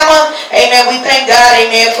amen. We thank God,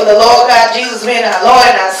 amen, for the Lord God Jesus being our Lord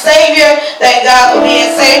and our Savior. Thank God for being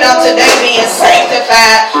saved on today, being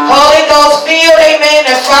sanctified, Holy Ghost filled, amen,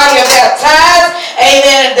 and fire baptized,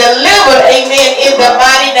 amen, and delivered, amen, in the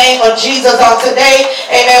mighty name of Jesus on today.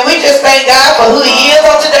 Amen. We just thank God for who He is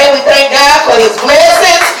on today. We thank God for His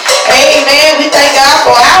blessings. Amen. We thank God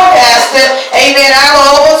for our pastor. Amen.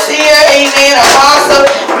 Our overseer. Amen. Apostle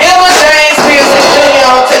Miller James Pearson Jr.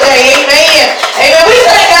 on today. Amen. Amen. We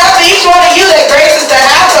thank God for each one of you that graces the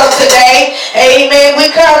house on today. Amen.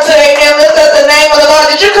 We come to, amen, lift up the name of the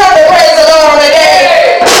Lord. Did you come to praise the Lord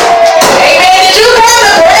today? Amen. Did you come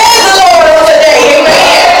to praise the Lord on today? Amen.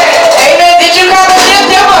 Amen. Did you come to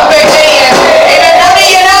lift Him up? Amen. Amen. How many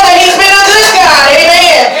of you know that He's been a good God?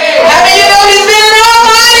 Amen. How many of you know He's been an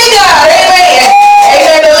almighty God? Amen.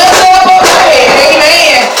 Amen. The lifter up of my head.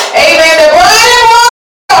 Amen. Amen. The bright and morning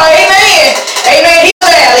star. Amen. Amen. He's the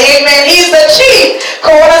valley. Amen. He's the chief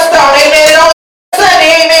cornerstone. Amen. And on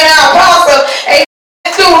Sunday, amen, our apostle,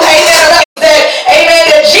 amen, through, amen, that, amen,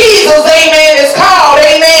 that Jesus, amen, is called.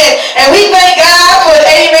 Amen. And we thank God for,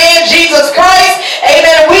 amen, Jesus Christ.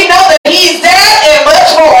 Amen. And we know that He's that and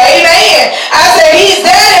much more. Amen. I said He's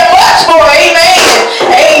that and much more. Amen.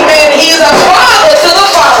 Amen. He's a father to the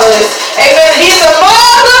fatherless. Amen. He's a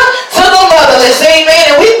mother to the motherless. Amen.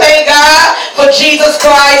 And we thank God for Jesus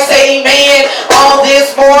Christ. Amen. On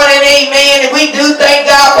this morning. Amen. And we do thank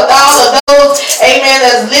God for all of those, amen,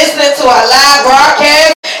 that's listening to our live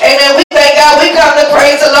broadcast. Amen. We thank God. We come to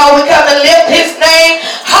praise the Lord. We come to lift His name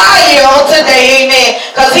higher on today. Amen.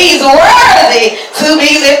 Because He's worthy to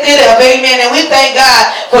be lifted up. Amen. And we thank God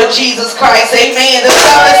for Jesus Christ. Amen. The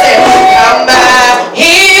song said, come by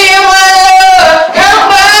here, my Lord. Come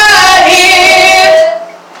by here.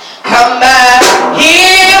 Come by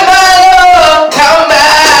here, my Lord. Come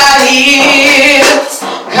by here.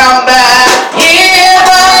 Come by here,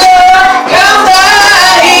 my Lord. Come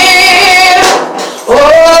by here. Oh,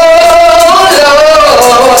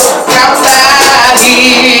 Lord. Come by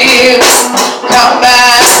here. Come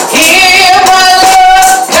by here, my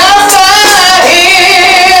Lord. Come by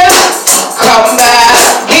here. Come by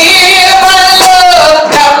here, my Lord.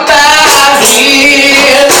 Come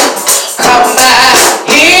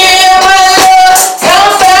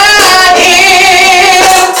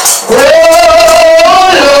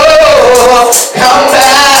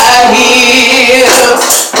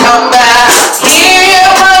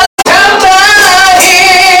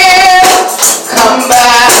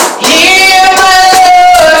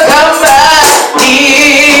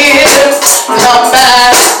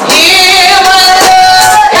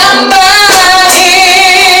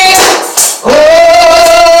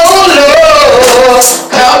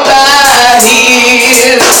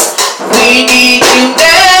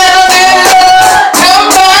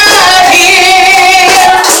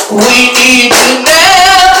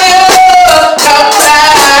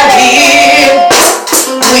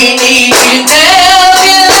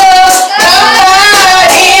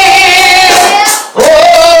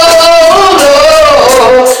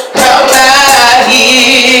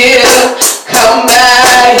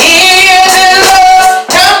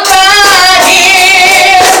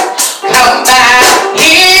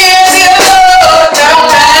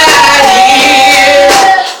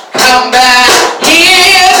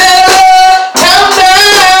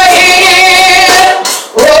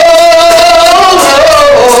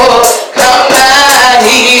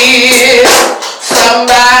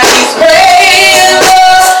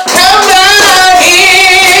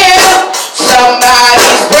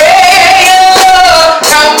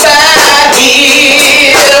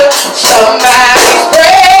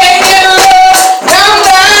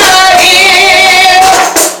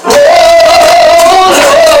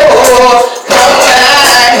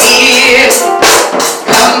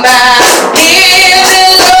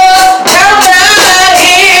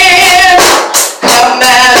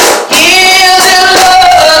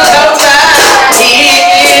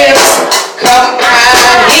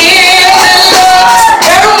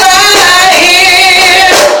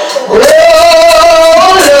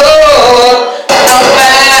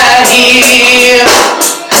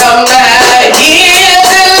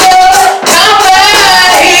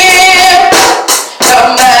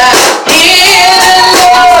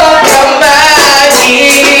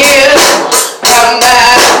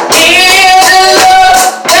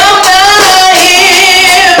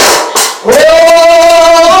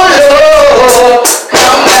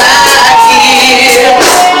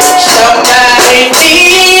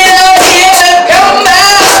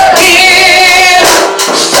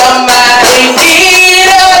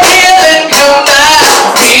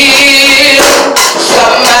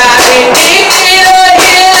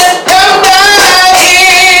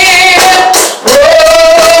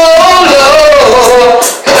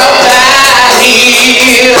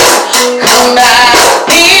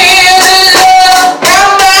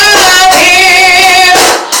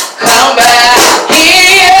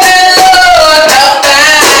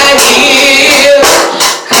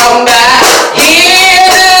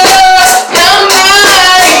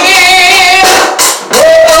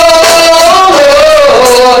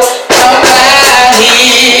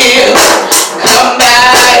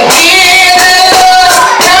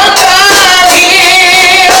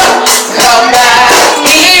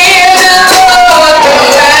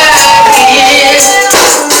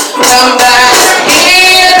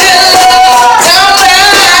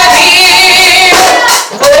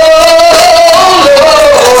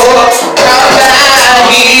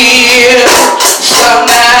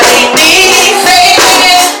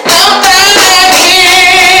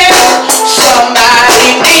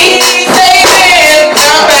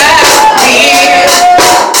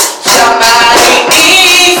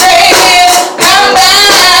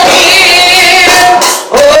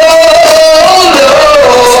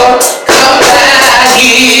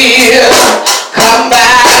here. Come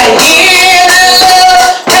by here, Lord.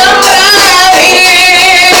 Come by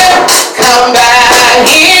here. Come by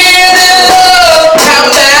here, Lord. Come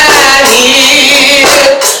by here.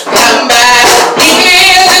 Come by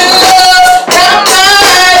here, Lord. Come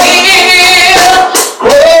by here.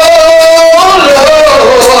 Oh,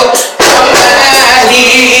 Lord. Come by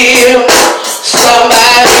here.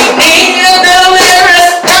 Somebody needs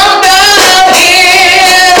deliverance. Come by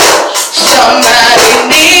here. Somebody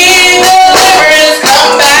needs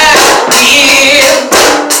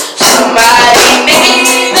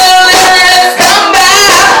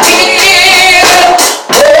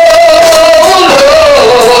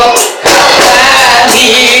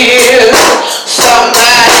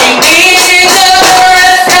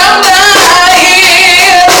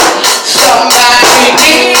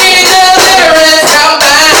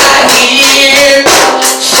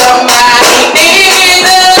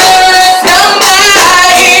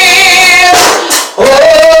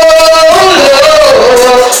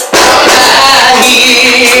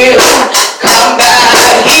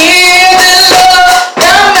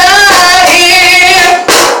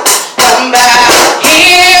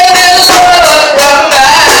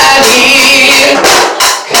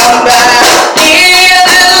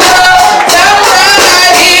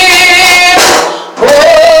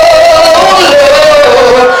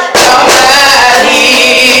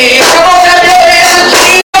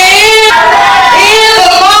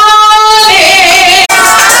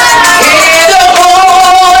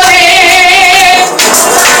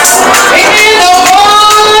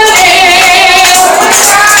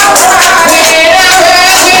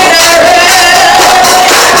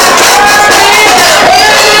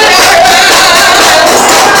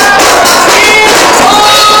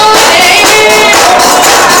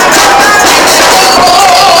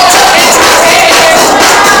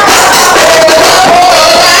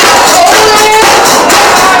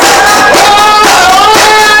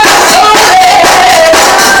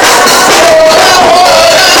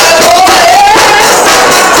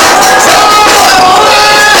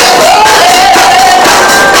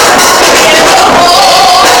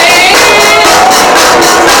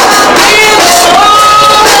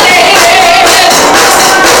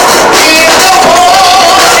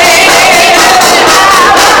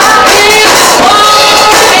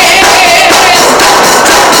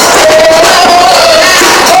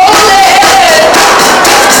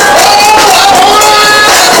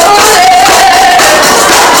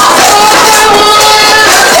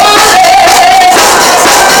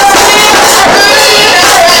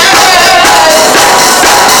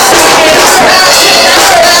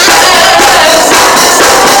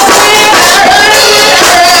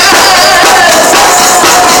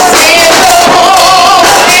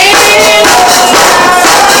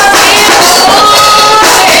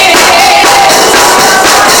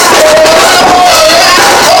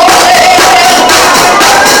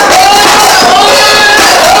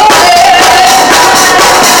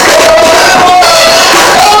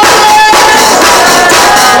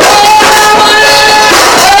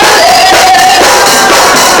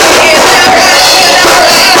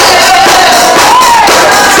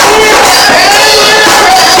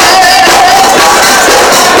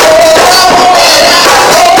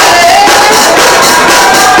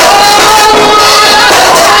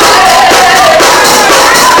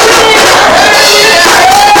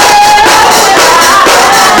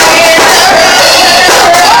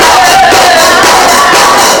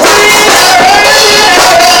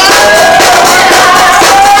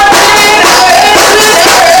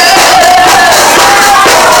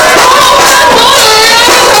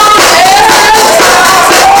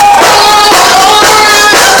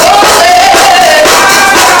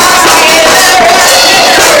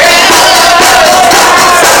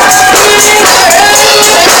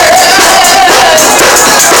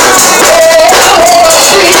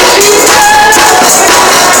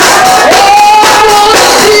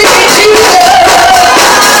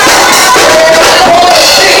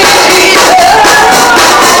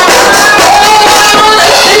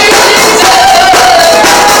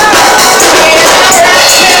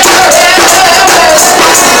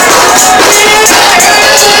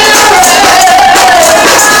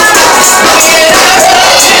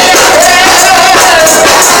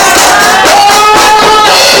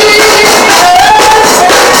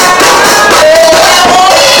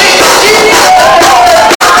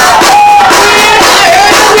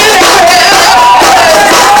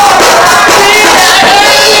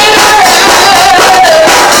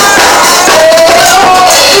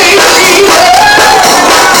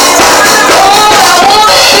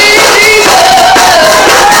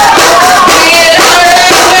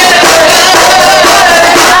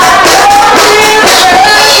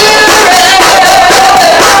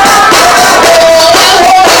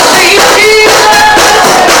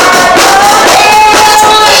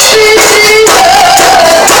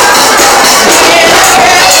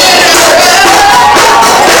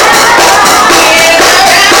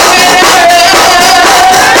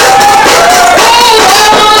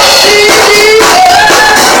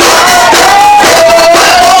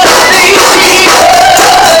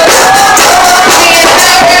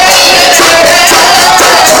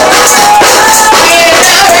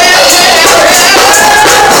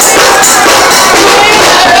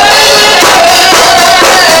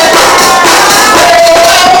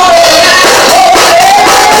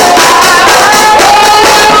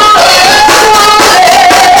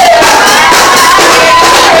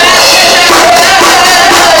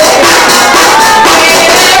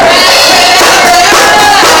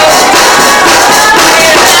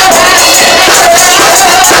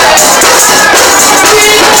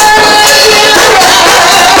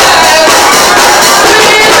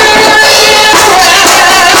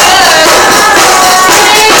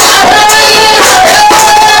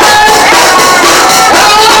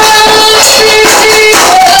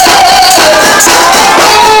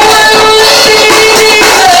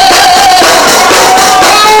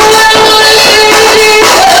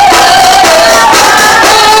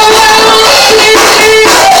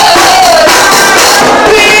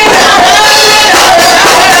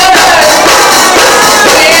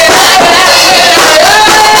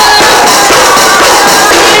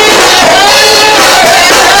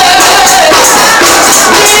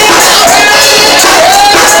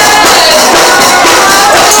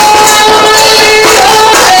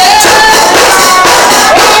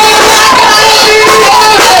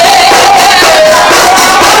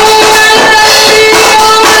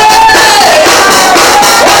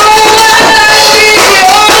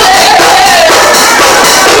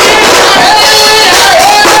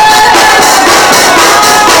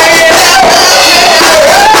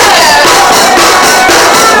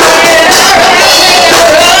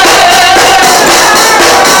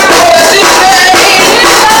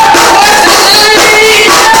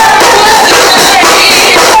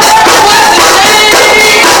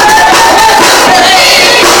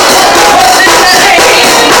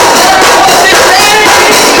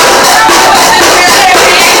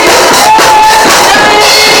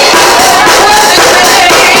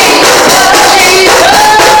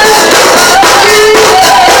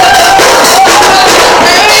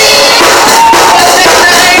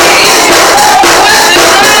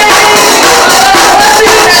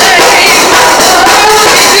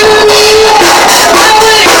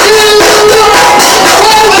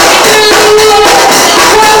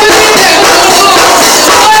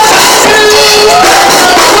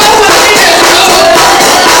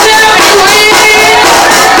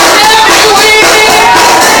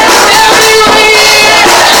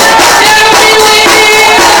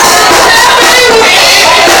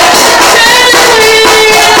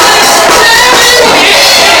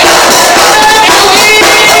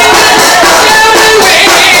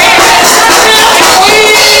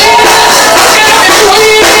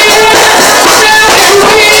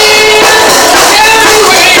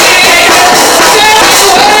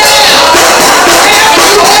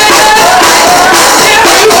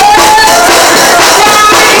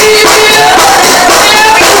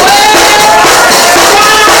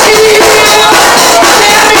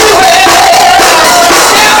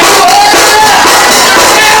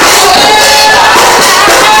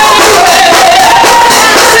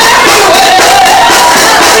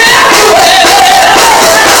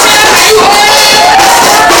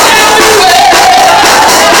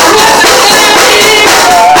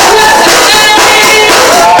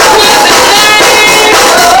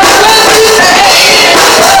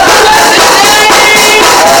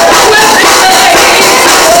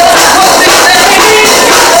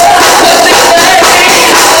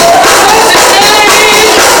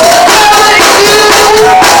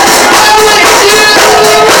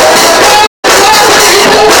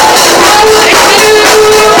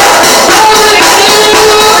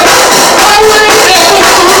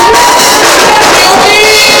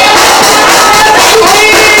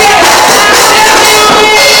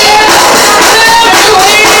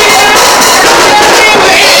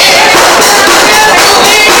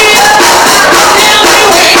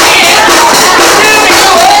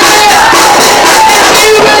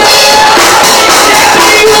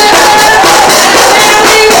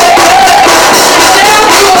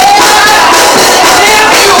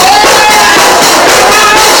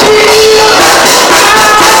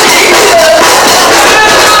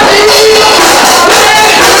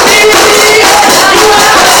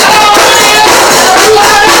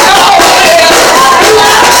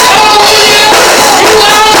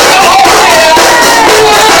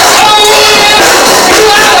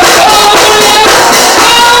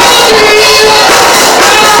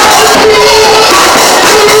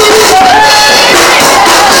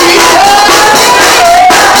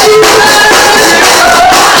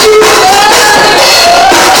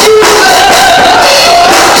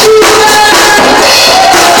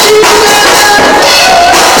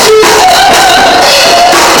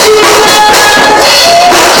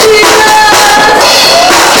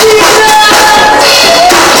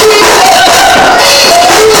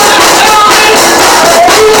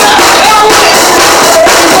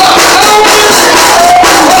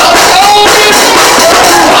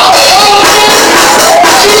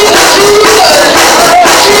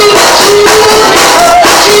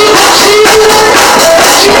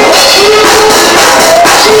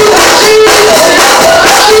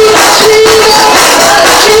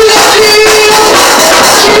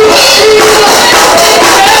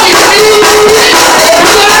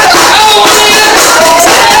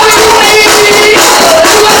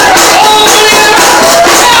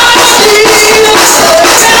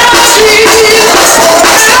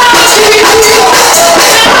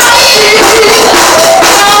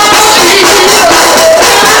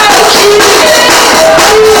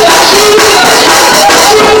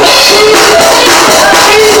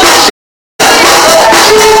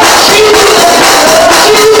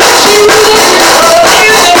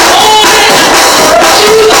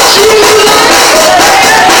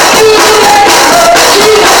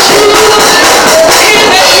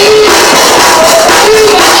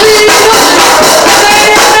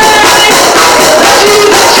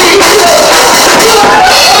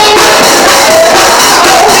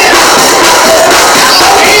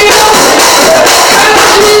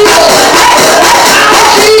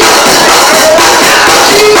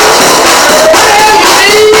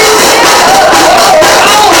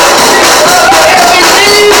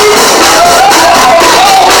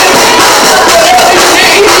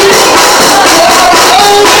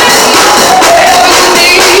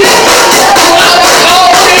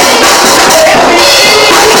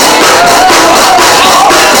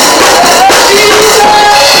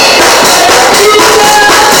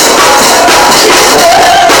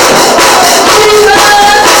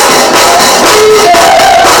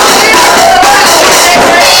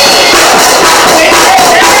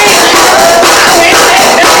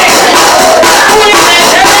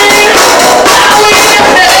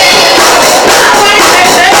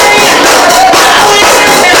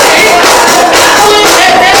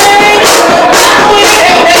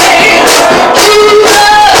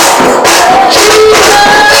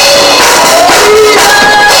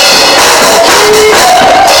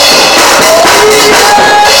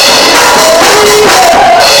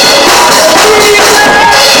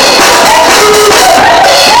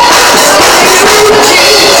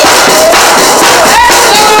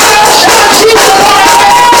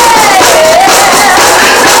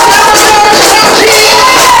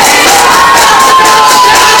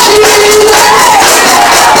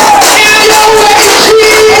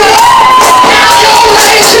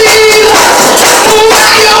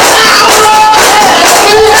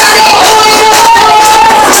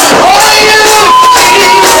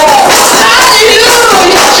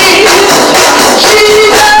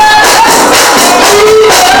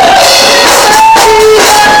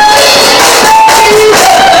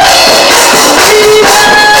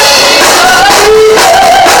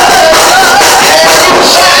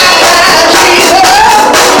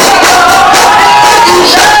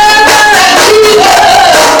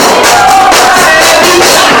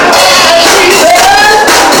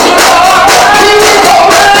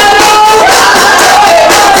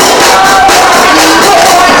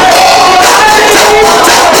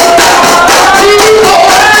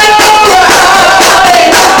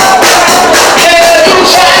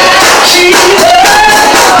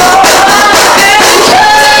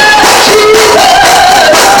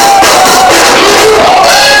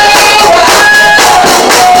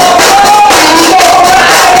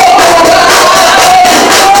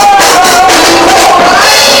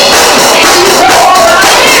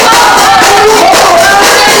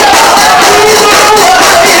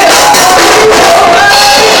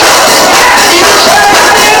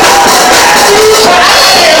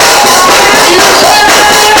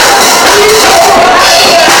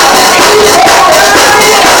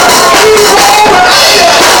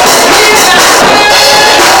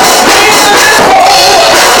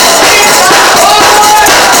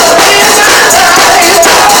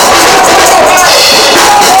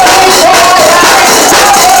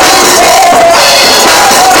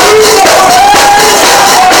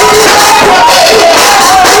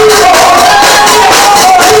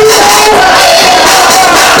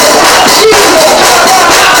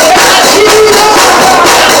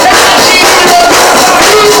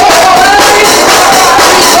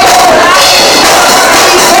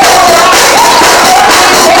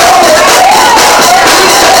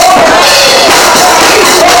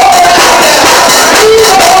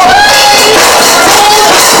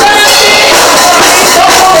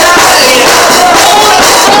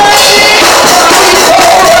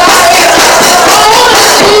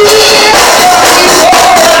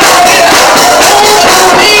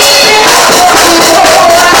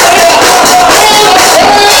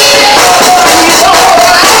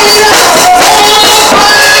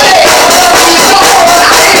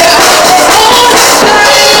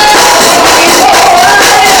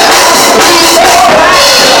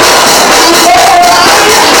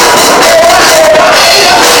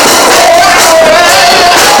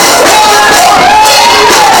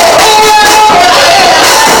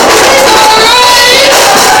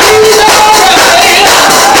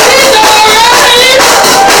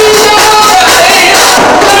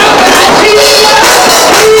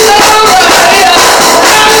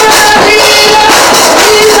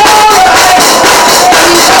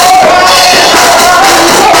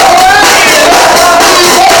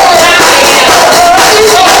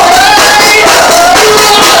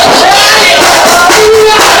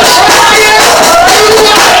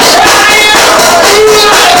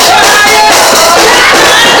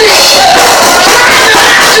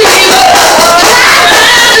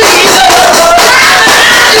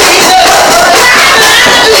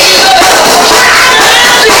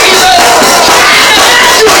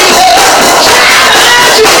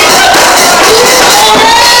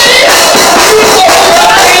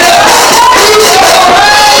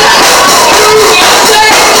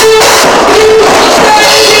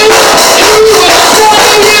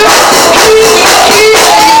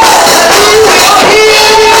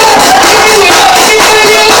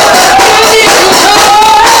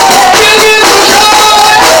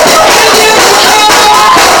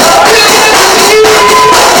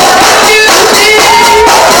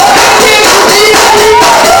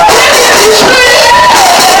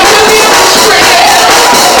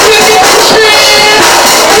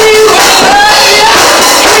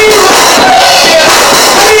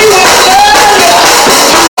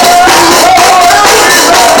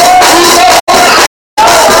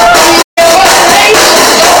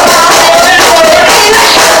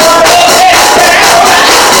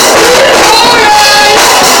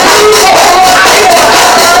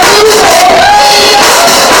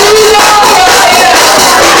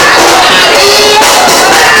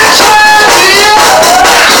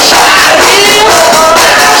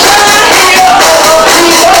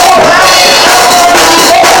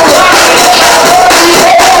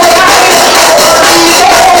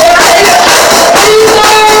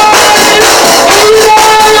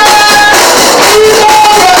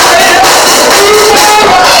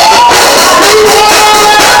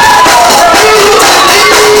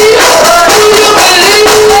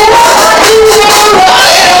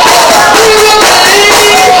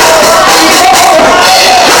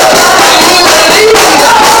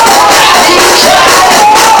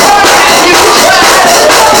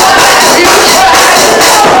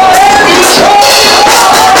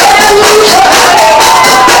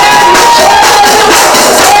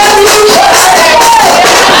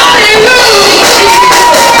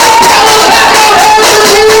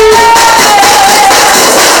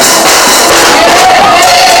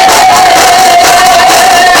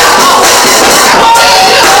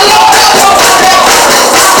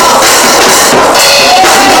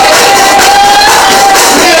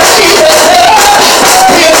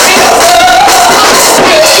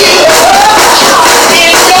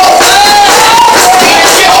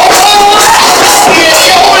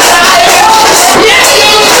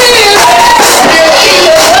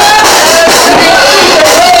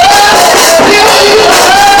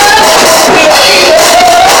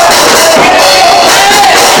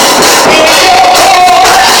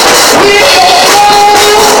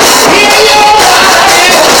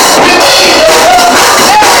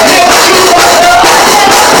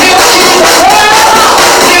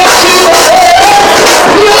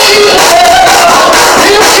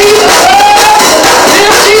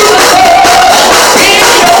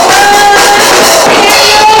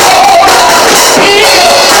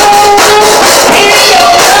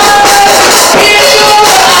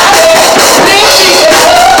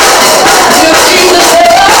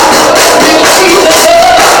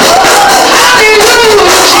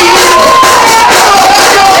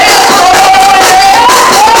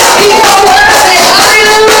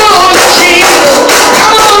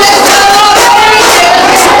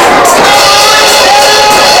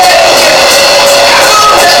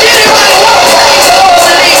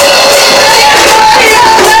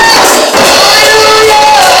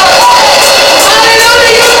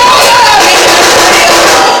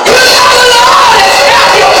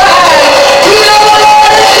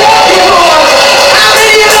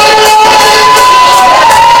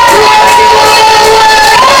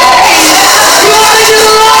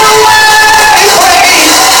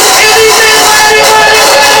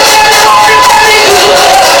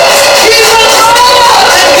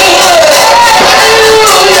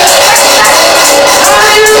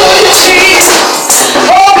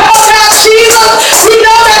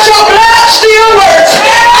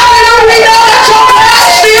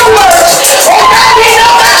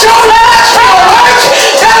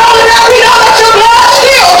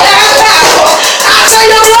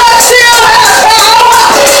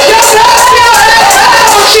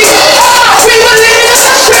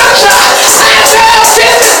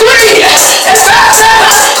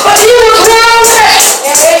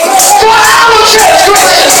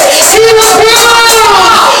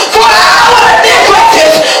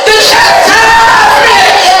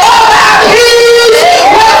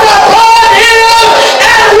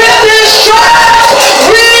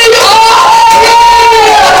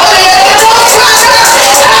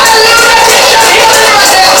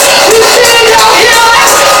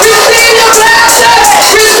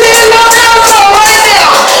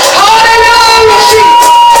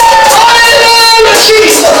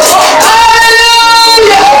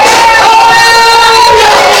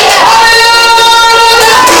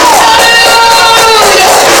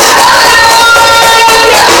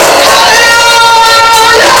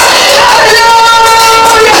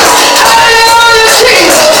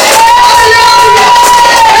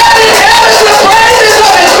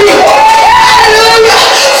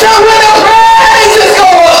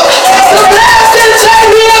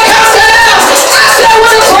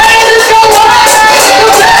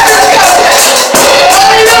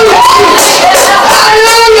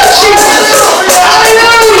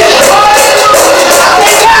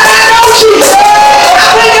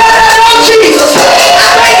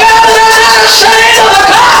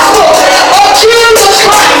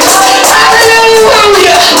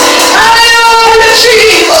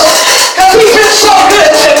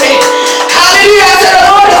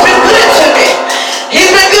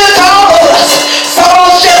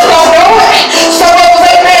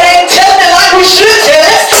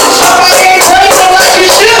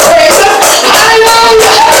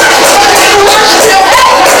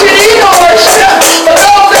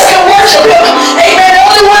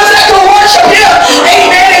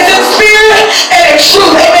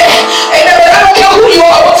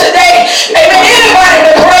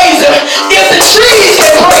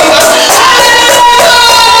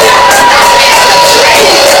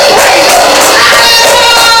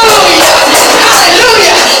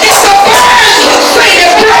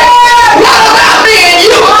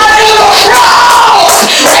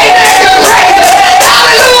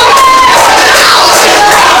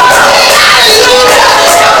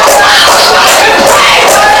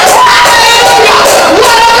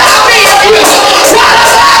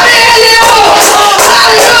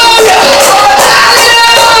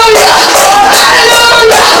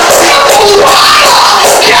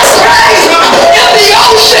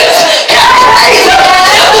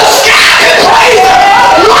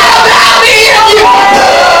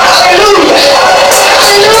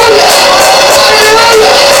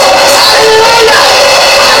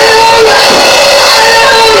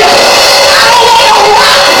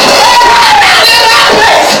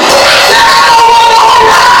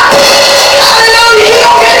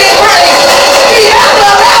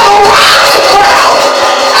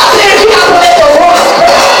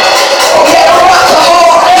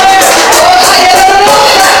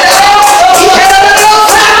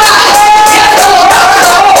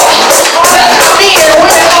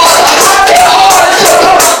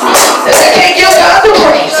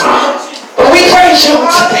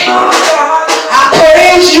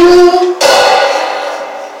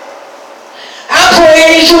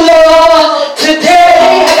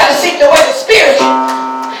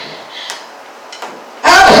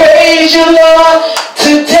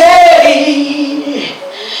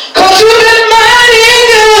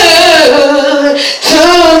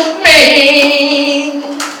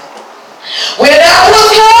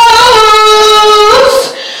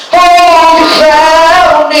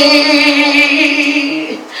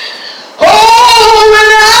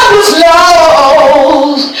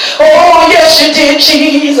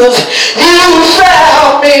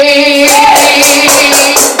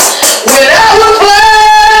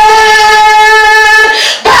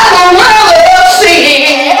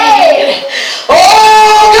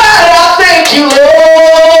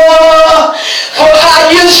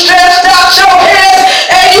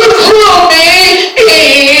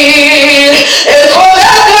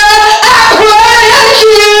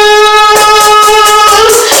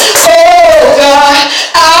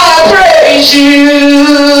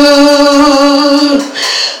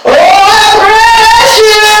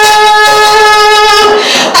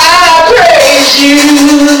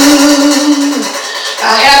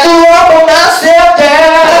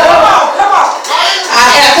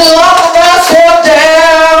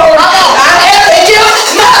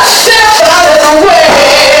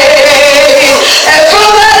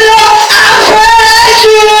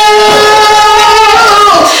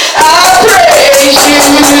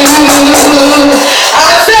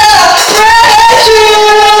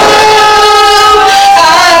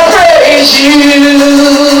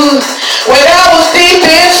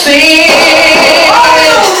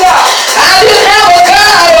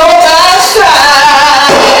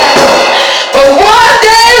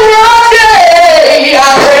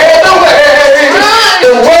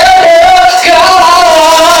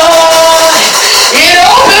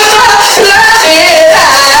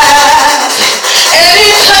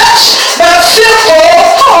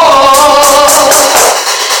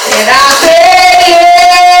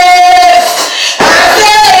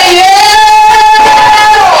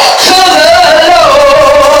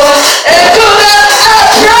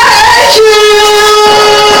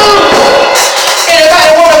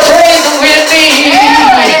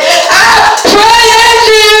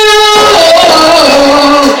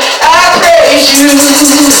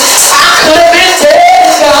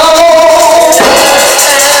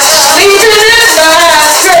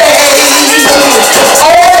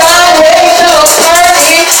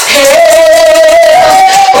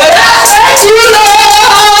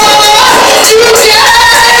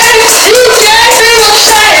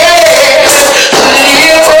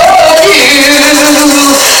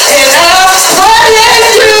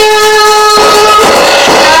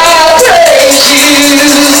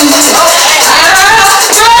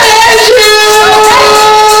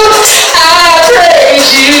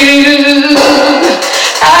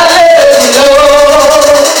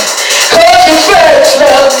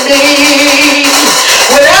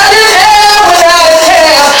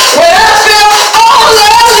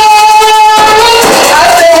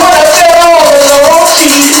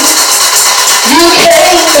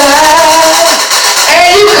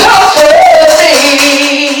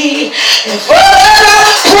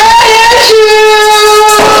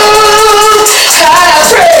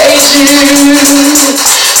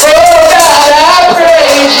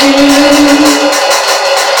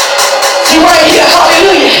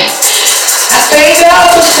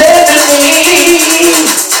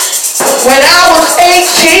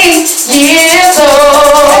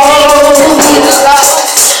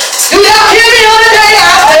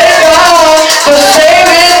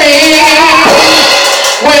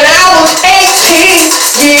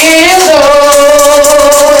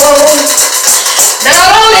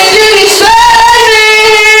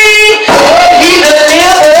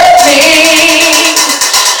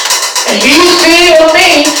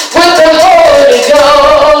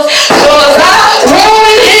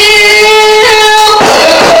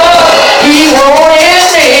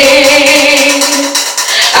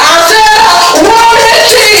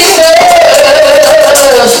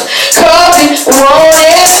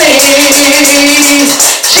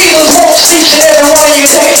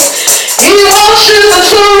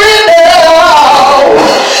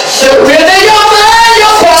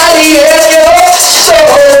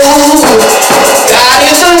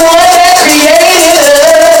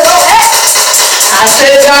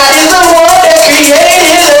said God is the one that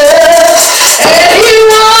created us, and He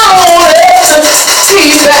wants us to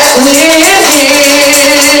be back with Him.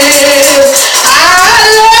 I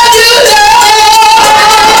love you, Lord.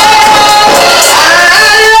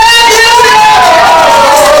 I love you, Lord.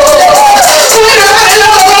 We're running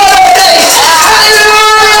on the Lord today.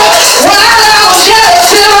 Hallelujah. While I was yet a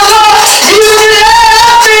sinner, Lord, you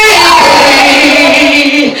love me.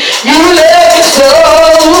 You love me so.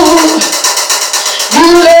 You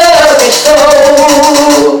love me so.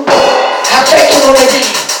 I thank you for today.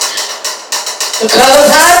 Because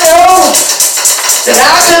I know that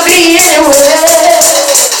I could be anywhere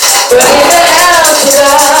but in the house of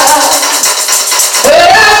God. But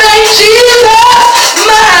I made Jesus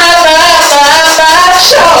my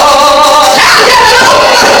choice.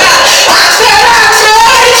 I said I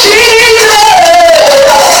made Jesus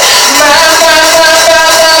my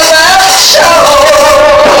choice.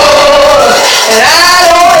 And I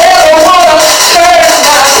don't ever want to turn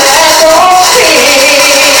my back on Him.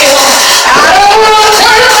 I don't want to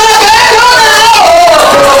turn my back on the Lord.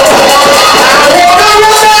 I want to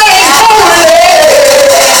remain holy.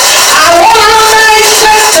 I want to remain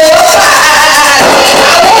sanctified.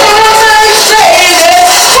 I want to remain saved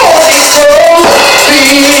and Holy Ghost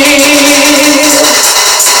filled.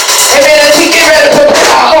 Amen. As we get ready to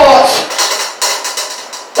prepare our hearts,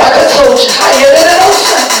 like I told you,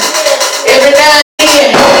 every now and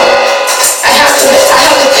then, I have to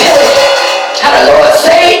tell you how the Lord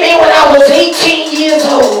saved me when I was 18 years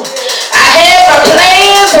old. I had my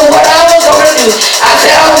plans of what I was going to do. I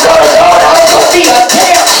said I was going to go and I was going to be a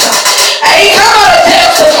dancer. I ain't talking about a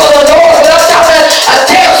dancer for the Lord, but I'm talking about a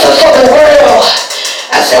dancer for the world.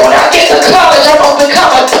 I said when I get to college, I'm going to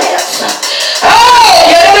become a dancer. Oh,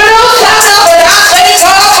 you know, but I thank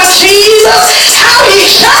God for Jesus, how He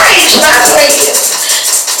changed my plans.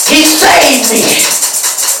 He saved me.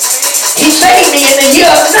 He saved me in the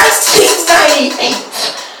year of 1998.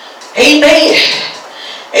 Amen.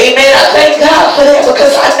 Amen. I thank God for that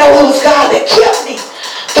because I know it was God that kept me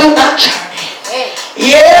through my journey.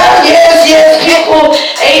 Yeah, yes, people.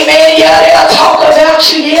 Amen. Yeah, they'll talk about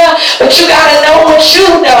you, yeah. But you got to know what you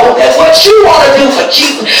know, that what you want to do for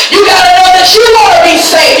Jesus. You got to know that you want to be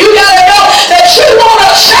saved. You got to know that you want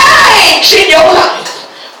to change in your life.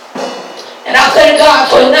 And I thank God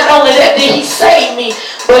for not only that did He save me,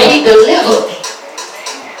 but He delivered me.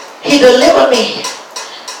 He delivered me.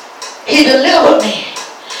 He delivered me.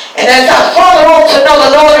 And as I follow on to know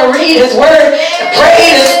the Lord and read His Word and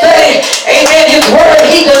pray and study, amen, His Word,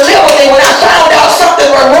 He delivered me. When I found out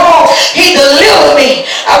something was wrong, He delivered me.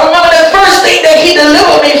 I remember the first thing that He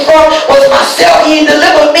delivered me from was myself. He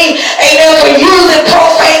delivered me, amen, for using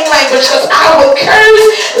profane language because I would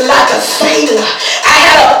curse like a sailor. I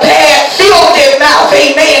had a bad, filthy mouth,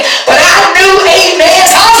 amen. But I knew, amen,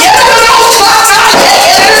 I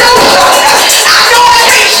know I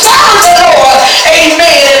can't serve the Lord,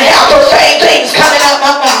 amen, and have profane things coming out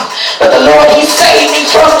my mouth. But the Lord, He saved me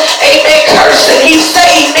from, amen, cursing. He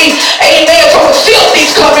saved me, amen, from filthy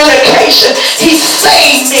communication. He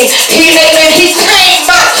saved me. He tamed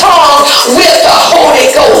my tongue with the Holy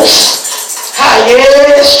Ghost. Ah,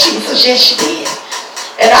 yes, Jesus, yes, you did.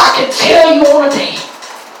 And I can tell you on a day,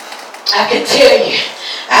 I can tell you,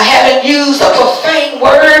 I haven't used a profane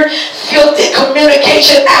word, filthy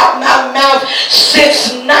communication out my mouth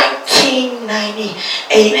since 1998.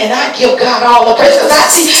 And I give God all the praise because I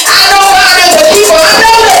know God is a keeper. I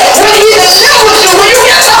know that when He delivers you, when you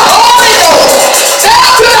get the Holy Ghost,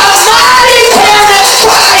 that's with a mighty burning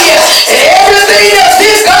fire. And everything that's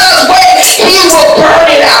in God's way, He will burn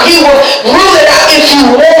it out. He will root it out if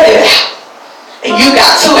you want it out. And you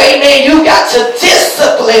got to, amen, you got to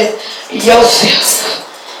discipline yourself.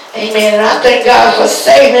 Amen. And I thank God for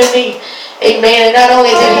saving me. Amen. And not only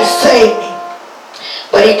did He save me,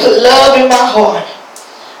 but He put love in my heart.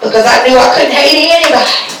 Because I knew I couldn't hate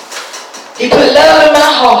anybody. He put love in my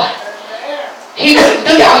heart. He couldn't,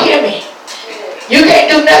 do y'all hear me? You can't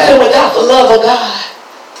do nothing without the love of God.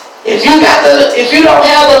 If you don't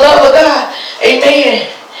have the love of God, amen.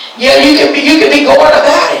 Yeah, you can be going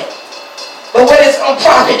about it. But what is going to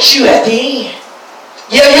profit you at the end?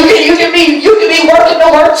 Yeah, you can be working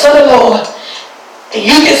the works of the Lord. And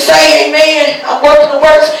you can say, amen, I'm working the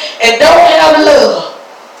works, and don't have love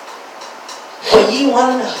for ye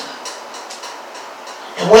one another.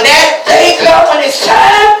 And when that day comes, when it's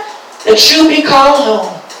time that you be called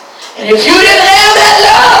home. And if you didn't have that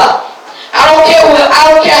love, I don't care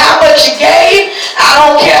how much you gave. I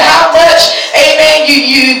don't care how much, amen,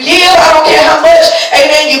 you give. I don't care how much,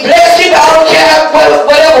 amen, you bless people. I don't care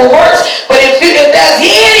whatever works. But if there's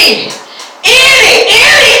any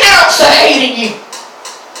ounce of hate in you,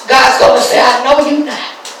 I know you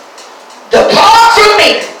not. Depart from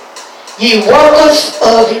me, ye workers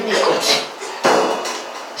of iniquity.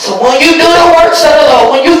 So when you do the works of the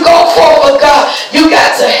Lord, when you go forth with God, you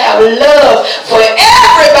got to have love for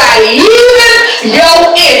everybody, even your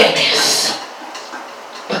enemies.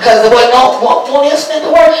 Because there was no one listening to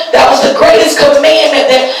the word. That was the greatest commandment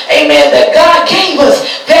that, amen, that God gave us.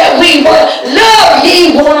 That we would love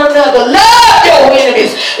ye one another. Love your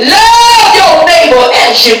enemies. Love your neighbor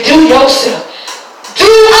as you do yourself. Do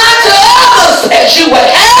unto others as you would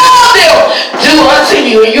have them do unto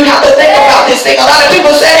you. And you have to think about this thing. A lot of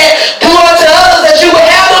people say that, do unto others as you would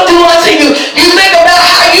have them do unto you. You think about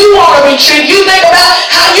how you want to be treated. You think about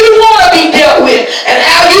how you want to be dealt with. And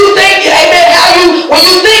how you think, amen, how you, when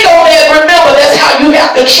you think on that, remember that's how you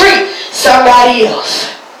have to treat somebody else.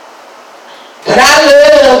 But I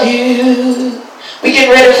love you. We get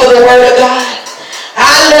ready for the word of God.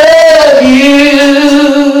 I love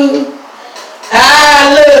you.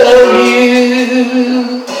 I love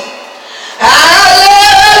you. I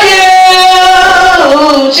love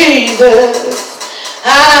you, Jesus.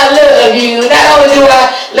 I love you. Not only do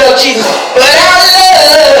I love Jesus, but I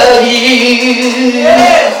love you.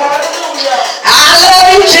 Yes, hallelujah. I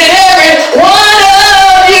love each and every one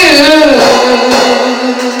of you.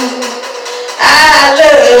 I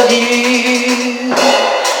love you.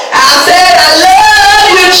 I said I love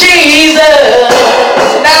you, Jesus.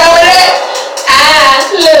 Not only that, I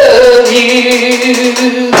love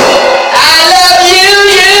you. I love you,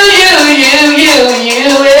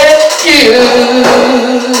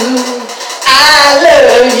 I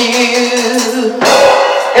love you.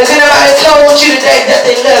 Has anybody told you today that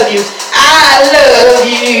they love you? I love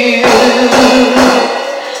you.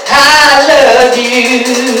 I love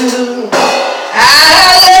you. I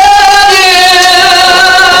love you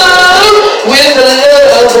with the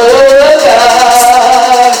love of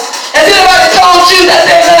God. Has anybody told you that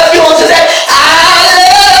they love you on today? I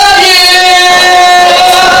love you.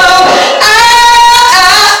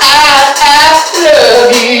 I love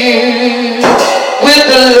you with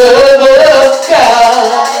the love of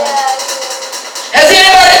God. Has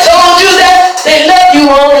anybody told you that they love you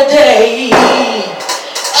on a day?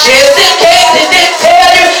 Just in case they didn't tell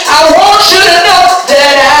you, I want you to know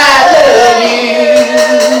that I love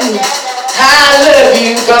you. I love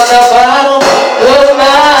you from the bottom of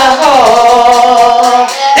my heart.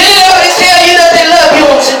 Did anybody tell you that they love you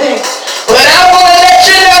on today? But I want to let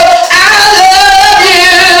you know I love you.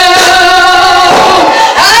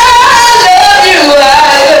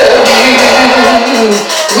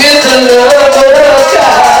 With the love of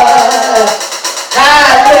God.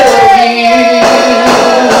 I love you.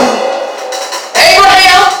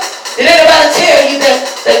 Abraham, did anybody tell you that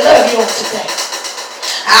they love you on today?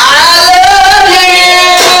 I love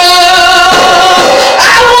you.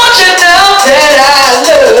 I want you to know that I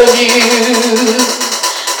love you.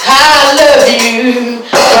 I love you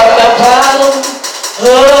from the bottom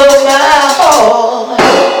of my heart.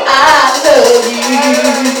 I love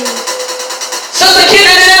you. Sister Kitty,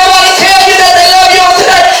 did anybody tell you that they love you on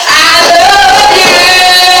today? I love you.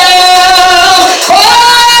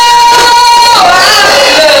 Oh,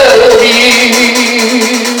 I love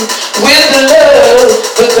you with the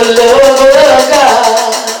love of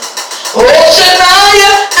God. Oh,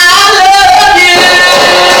 Shania, I love you.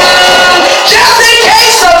 Just in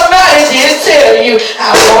case somebody did tell you,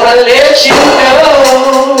 I want to let you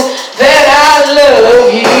know that I love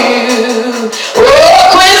you.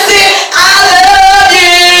 Oh, Quincy, I love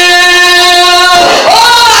you. Oh,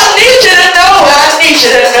 I need you to know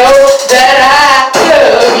that I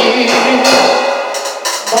love you.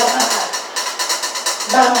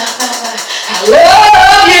 Mama, I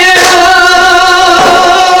love you.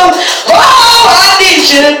 Oh, I need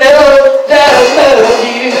you to know that I love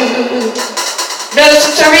you.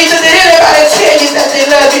 Minister Teresa, did anybody tell you that they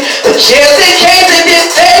love you? But just in case they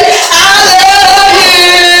didn't tell you, I love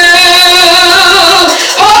you.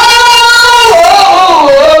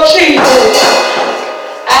 Oh, Jesus.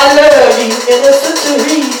 I love you, Minister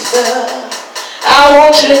Teresa. I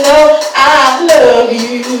want you to know I love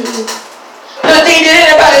you. But did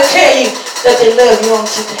anybody tell you that they love you on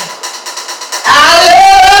today? I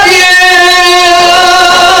love you.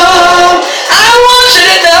 I want you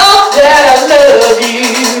to know that I love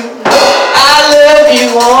you. I love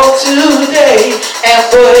you on today and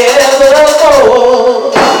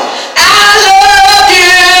forevermore. I love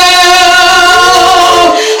you.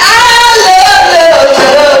 I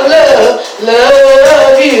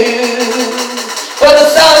love you. But the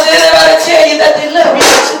song, did anybody tell you that they love you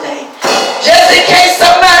today? Just in case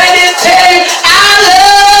somebody didn't tell you, I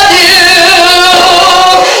love you.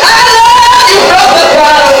 I love you,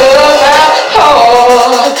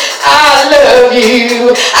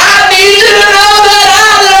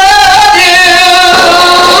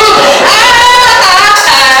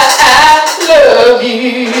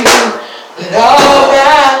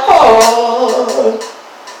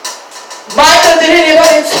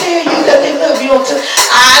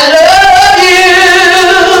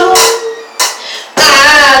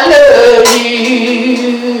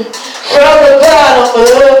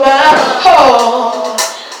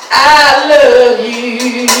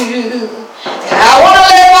 And I want to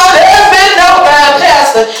let my husband know, my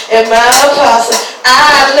pastor and my apostle,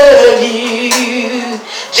 I love you.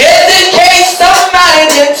 Just in case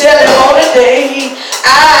somebody didn't tell him on the day,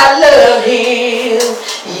 I love him.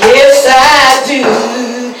 Yes, I do.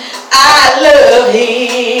 I love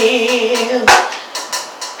him.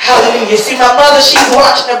 Hallelujah. See, my mother, she's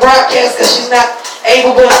watching the broadcast because she's not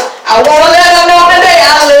able, but I want to let her know today,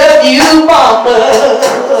 I love you,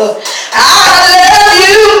 mama. I love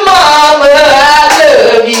you, mama. I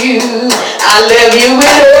love you. I love you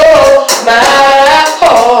with all my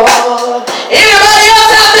heart. Everybody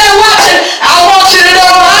else out there watching, I want you to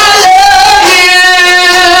know I love you.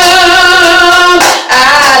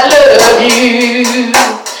 I love you.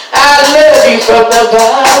 I love you from the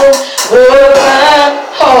bottom of my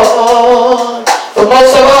heart. But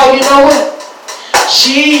most of all, you know what?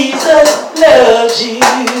 Jesus loves you.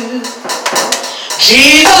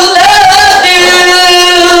 Jesus loves you.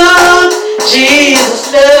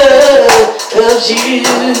 Jesus loves you.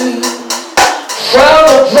 From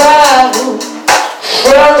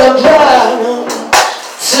the bottom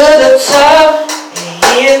to the top,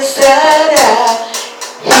 inside out,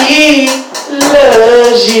 He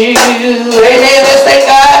loves you. Amen. Let's thank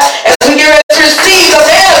God as we get ready to receive the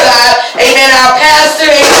man of God. Amen. Our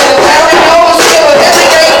pastor, amen, the founding overseer of Every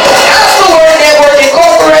Day Gospel Word Network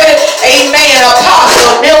Incorporated. Amen.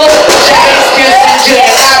 Apostle Miller James Pearson Jr.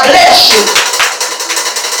 God bless you.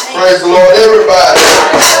 Praise the Lord, everybody.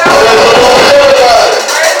 Praise the Lord, everybody.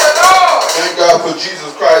 Thank God for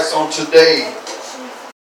Jesus Christ on today.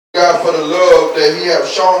 Thank God for the love that He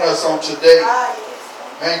has shown us on today.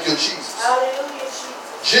 Thank you, Jesus.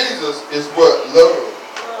 Jesus is what? Love.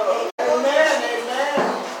 Amen.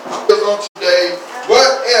 On today,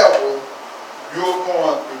 whatever you're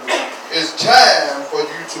going through, it's time for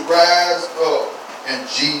you to rise up in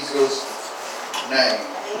Jesus' name.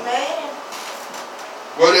 Amen.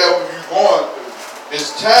 Whatever you're going through,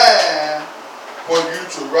 it's time for you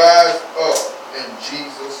to rise up in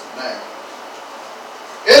Jesus' name.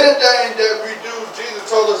 Anything that we do, Jesus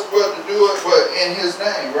told us what to do it, but in His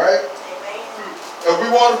name, right? Amen. If we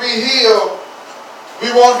want to be healed,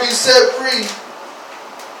 we want to be set free,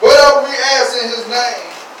 whatever we ask in His name,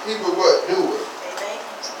 He will what? Do it. Amen.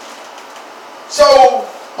 So,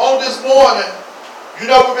 on this morning, you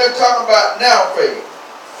know we've been talking about now faith.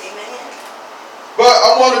 Amen. But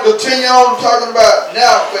I want to continue on talking about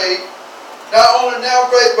now faith. Not only now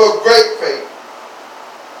faith, but great faith.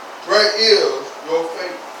 Great is your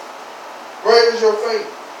faith. Great is your faith.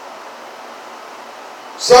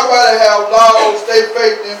 Somebody have lost their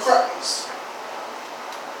faith in Christ.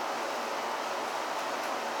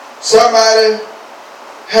 Somebody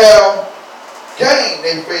have gained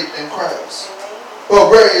their faith in Christ. But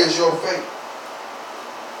where is your faith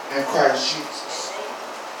in Christ Jesus?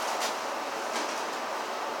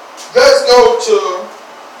 Let's go to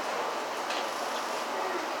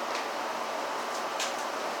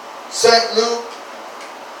St. Luke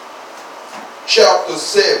chapter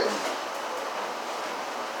 7.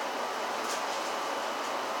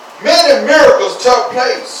 Many miracles took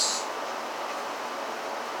place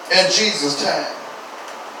in Jesus' time.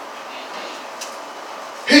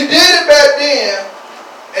 He did it back then,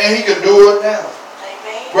 and He can do it now.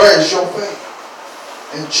 Amen. Where is your faith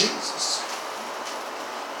in Jesus?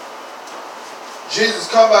 Jesus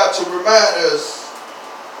come out to remind us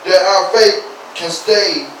that our faith can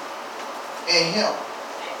stay in Him. Amen.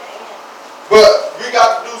 But we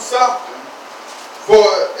got to do something for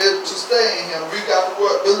it to stay in Him. We got to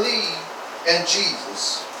what? Believe in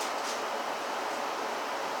Jesus.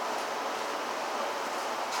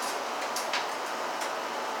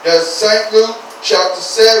 That's St. Luke chapter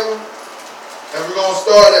 7. And we're going to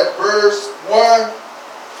start at verse 1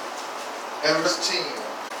 and verse 10.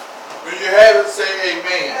 When you have it, say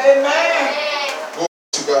amen. Amen. Glory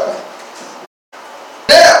to God.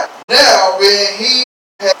 Now when He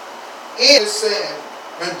had ended saying,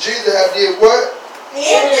 when Jesus had did what?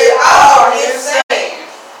 Ended all His saying.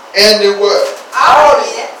 Ended what?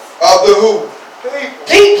 Audience. Of the who?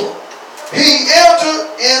 People. He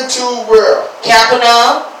entered into where?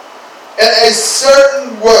 Capernaum. And a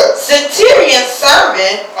certain what? Centurion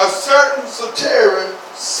servant. A certain centurion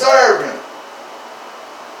servant.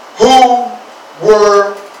 Who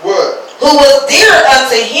were what? Who was dear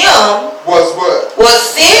unto him. Was what?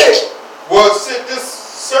 Was sick. Was sick. This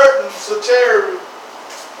certain centurion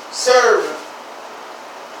servant.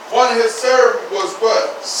 One of his servants was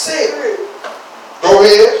what? Sick. Go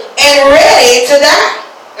ahead. And ready to die.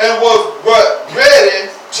 And was what?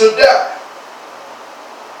 Ready to die.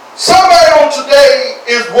 Somebody on today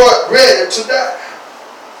is what? Ready to die.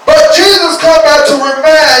 But Jesus come back to remind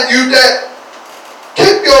remind you that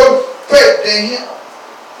keep your faith in him.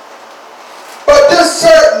 But this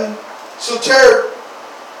certain servant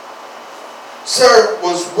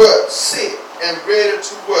was what? Sick and ready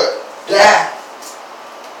to what? Die.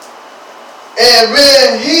 And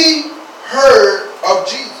when he heard of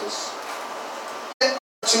Jesus,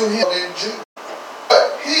 to him in Judah,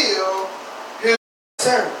 but heal his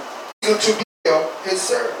servant. To heal his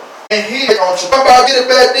servant. And he don't you come about get it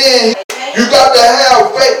back then. You got to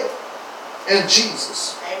have faith in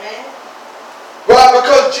Jesus. Amen. Why?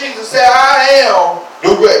 Because Jesus said, I am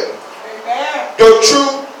the way, the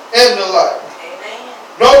truth, and the life. Amen.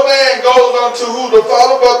 No man goes unto who to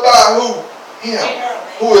follow but by who? Him.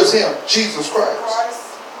 Who is him? Jesus Christ.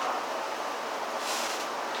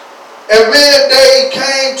 And when they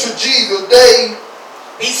came to Jesus, they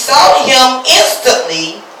besought him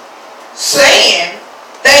instantly, saying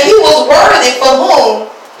that he was worthy for whom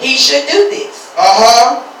he should do this.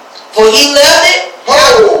 For he loved it.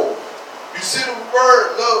 Oh, you see the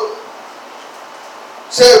word love.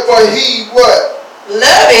 Said for he what?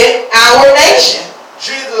 Loved our nation.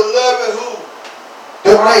 Jesus loved who?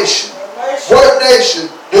 The nation. What nation?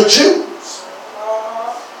 The Jews.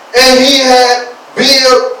 And he had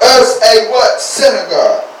built us a what?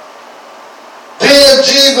 Synagogue. Then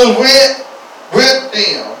Jesus went with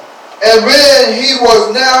them. And when he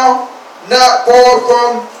was now not far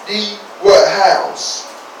from the what house,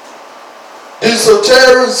 the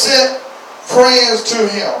Soterian sent friends to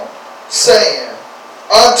him, saying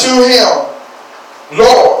unto him,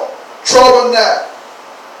 Lord, trouble not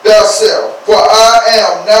thyself, for I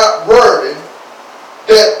am not worthy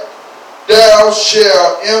that thou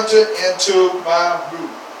shalt enter into my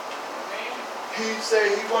roof. He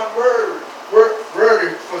said he wasn't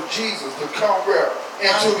worthy for Jesus to come where?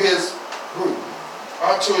 Into his roof.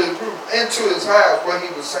 Unto his roof. Into his house, what he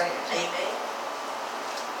was saying. Amen.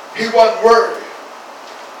 He wasn't worthy.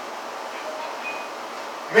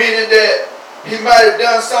 Meaning that he might have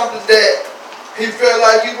done something that he felt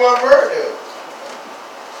like he wasn't worthy of.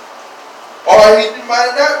 Or he might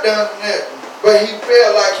have not done that, but he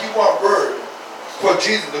felt like he wasn't worthy for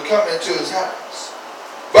Jesus to come into his house.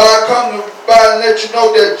 But I come to by and let you know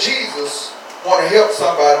that Jesus want to help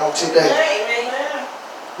somebody on today. Amen.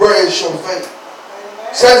 Where is your faith?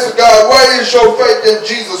 Saints of God, where is your faith in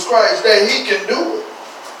Jesus Christ that he can do it?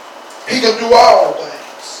 He can do all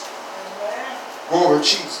things. Glory to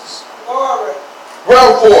Jesus. Glory.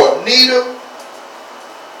 Wherefore, neither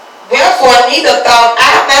thought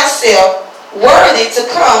I myself worthy to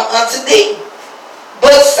come unto thee,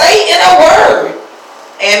 but say in a word,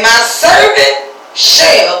 and my servant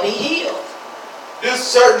shall be healed. This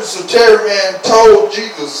certain Soterian man told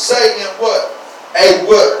Jesus, say in what? A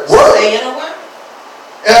what? Word. Say in a word.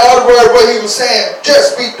 In other words, what he was saying,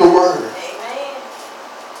 just speak the word. Amen.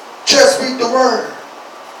 Just speak the word.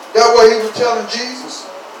 That's what he was telling Jesus.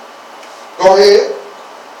 Go ahead.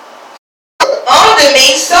 Unto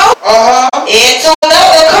me so. And to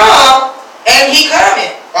another come, and he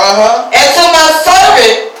cometh. And to my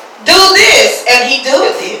servant do this, and he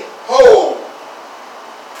doeth it. Oh.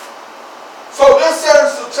 So this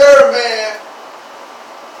certain Soterian man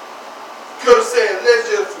could have said, let's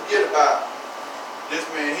just forget about this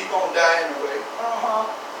man. He's going to die anyway.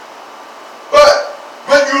 But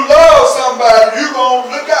when you love somebody, you're going to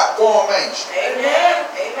look out for him, ain't you? Amen.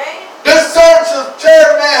 Amen. This certain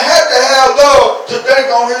Soterian man had to have love to think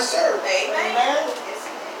on his servant. Amen.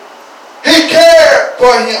 He cared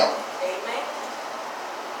for him. Amen.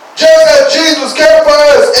 Just as Jesus cared for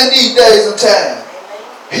us in these days and times.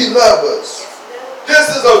 He loved us. This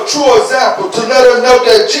is a true example to let us know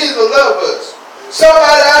that Jesus loves us.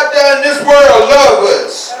 Somebody out there in this world loves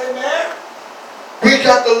us. Amen. We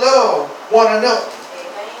got to love one another.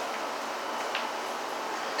 Amen.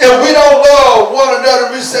 If we don't love one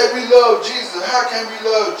another, we say we love Jesus. How can we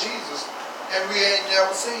love Jesus and we ain't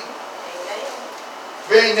never seen him? Amen.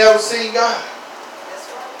 We ain't never seen God. That's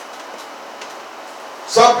right.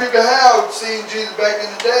 Some people have seen Jesus back in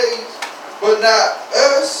the days, but not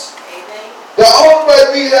us. Amen. The only way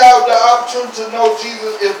we have the opportunity to know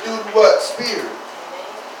Jesus is through what? Spirit. Amen.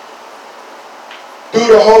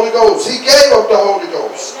 Through the Holy Ghost. He gave us the Holy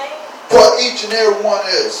Ghost. Amen. For each and every one of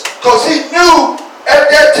us. Because he knew at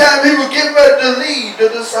that time he was getting ready to lead the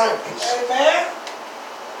disciples. Amen.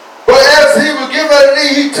 But as he was getting ready to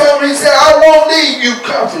lead, he told me, he said, I won't leave you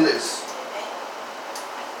comfortless.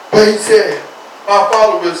 But he said, my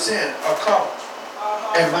Father will send a comfort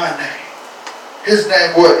in my name. His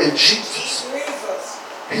name what? In Jesus.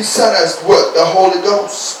 He sent us what? The Holy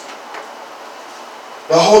Ghost.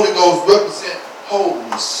 The Holy Ghost represents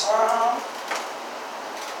holiness.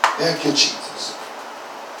 Thank you, Jesus.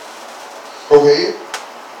 Go ahead.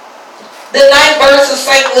 The 9th verse of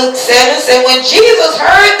St. Luke 7 said, when Jesus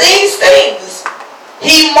heard these things,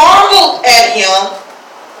 he marveled at him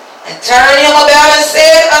and turned him about and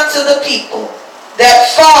said unto the people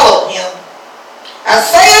that followed him, I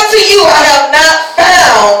say unto you, I have not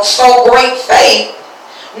found so great faith,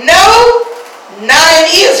 no, not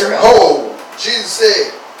in Israel. Oh, Jesus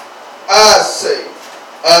said, I say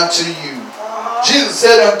unto you. Jesus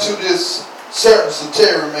said unto this certain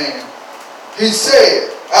centurion man, he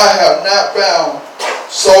said, I have not found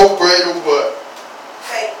so great a what?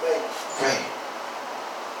 Faith.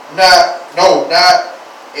 Not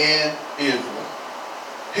in Israel.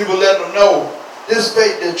 He will let them know, this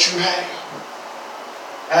faith that you have,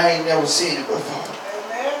 I ain't never seen it before.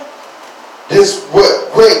 Amen. This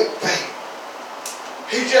what? Great faith.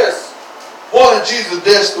 He just wanted Jesus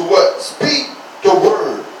just to what? Speak the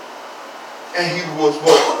word. And he was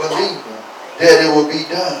what? Believing that it would be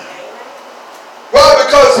done. Why?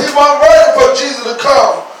 Because he wasn't ready for Jesus to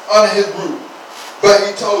come under his roof. But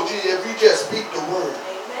he told Jesus, if you just speak the word.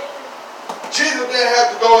 Jesus didn't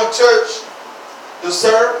have to go in church to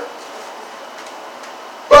serve.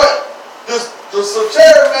 But the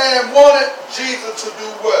centurion man wanted Jesus to do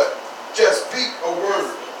what? Just speak a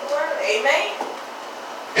word. Amen.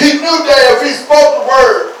 He knew that if he spoke the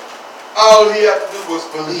word, all he had to do was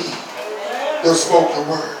believe the spoken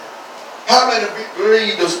word. How many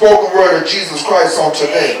believe the spoken word of Jesus Christ on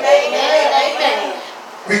today? Amen.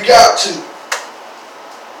 We got to.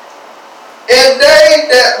 And they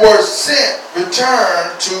that were sent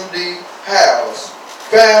returned to the house,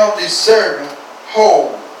 found the servant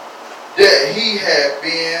whole, that he had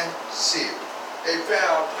been sick. They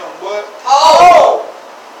found him what? Whole.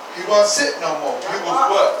 He wasn't sick no more. He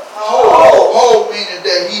was what? Whole. Whole meaning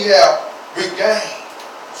that he had regained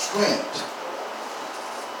strength.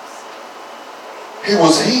 He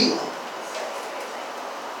was healed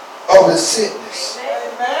of his sickness.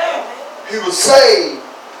 Amen. He was saved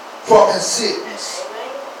from his sickness.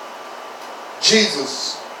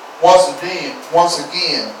 Jesus, once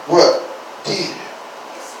again, what? Did it.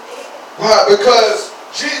 Why? Because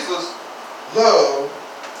Jesus loved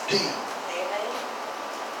him.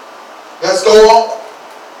 Let's go on.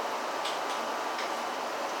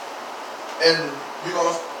 And we're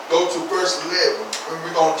going to go to verse 11. And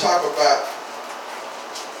we're going to talk about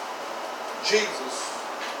Jesus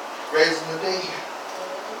raising the dead.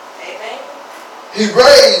 Amen. He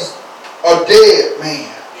raised a dead man.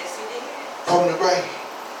 Yes, he did. From the grave.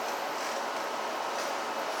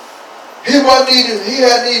 He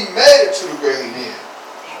hadn't even made it to the grave yet.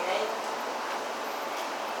 Amen.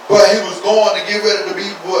 But he was going to get ready to be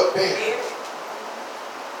what? Buried.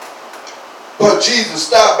 But Jesus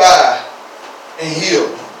stopped by and healed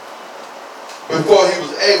him before he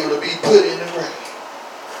was able to be put in the grave.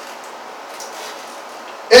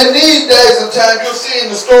 In these days and time, you'll see in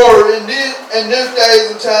the story, in these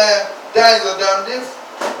days and time, things are done different.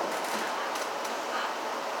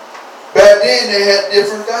 Back then they had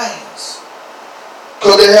different things.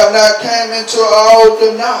 Because they have not came into all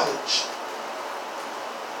the knowledge.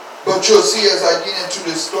 But you'll see as I get into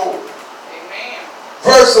this story. Amen.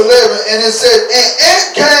 Verse 11, and it said, and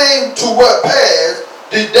it came to what passed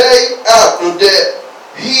the day after that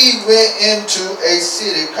he went into a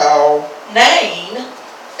city called Nain.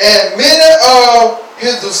 And many of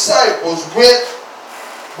his disciples went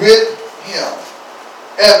with him,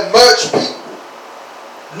 and much people.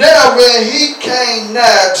 Now when he came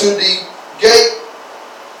nigh to the gate,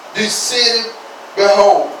 the city,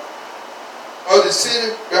 behold, there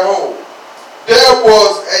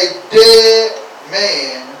was a dead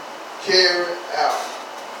man carried out.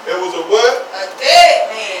 There was a what? A dead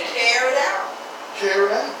man carried out.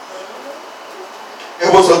 Carried out. It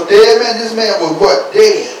was a dead man. This man was what?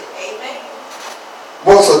 Dead. Amen.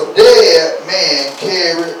 Was a dead man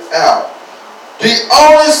carried out. The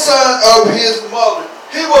only son of his mother.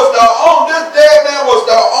 He was the only, this dead man was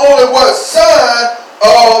the only what? Son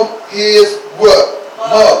of his what?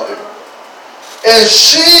 Mother. And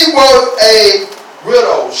she was a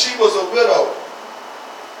widow. She was a widow.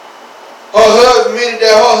 Her husband, meaning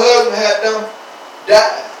that her husband had done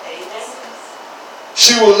died. Amen.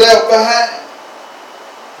 She was left behind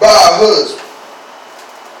by her husband.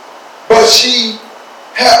 But she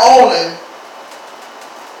had only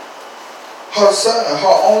her son,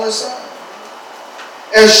 her only son.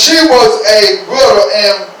 And she was a widow,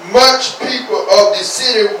 and much people of the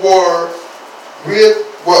city were with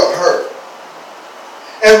what? Her.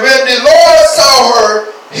 And when the Lord saw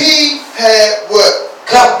her, he had what?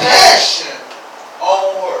 Compassion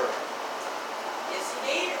on her. Yes,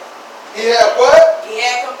 he did. He had what? He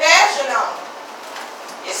had compassion on her.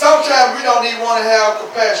 Yes, sometimes we don't don't even want to have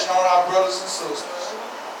compassion on our brothers and sisters.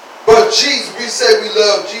 But Jesus, we say we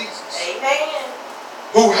love Jesus. Amen.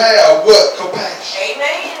 Who have what? Compassion.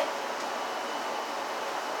 Amen.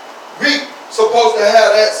 We supposed to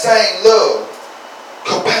have that same love.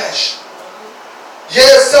 Compassion.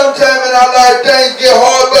 Yes, sometimes in our life things get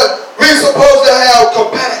hard, but we're supposed to have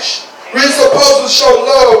compassion. We're supposed to show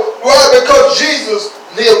love. Why? Because Jesus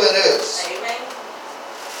lives in us. Amen.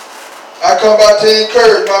 I come by to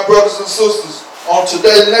encourage my brothers and sisters on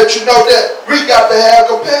today to let you know that we got to have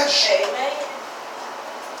compassion. Amen.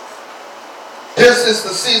 This is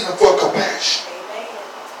the season for compassion. Amen.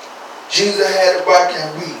 Jesus had it, why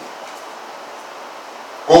can't we?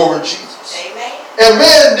 Glory to Jesus. Amen. And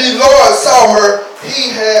when the Lord saw her,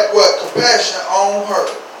 he had what? Compassion on her.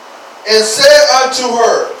 And said unto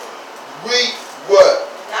her, weep what?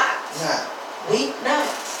 Not. Weep not.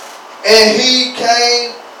 And he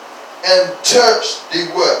came and touched the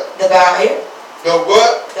what? The buyer. The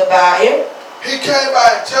what? The buyer. He came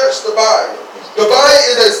by and touched the buyer. The buyer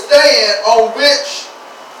is a stand on which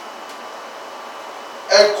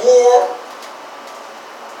a cord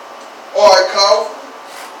or a coffin,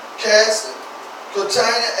 casket,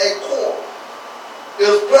 containing a cord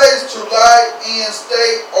is placed to lie in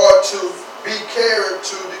state or to be carried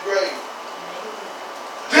to the grave.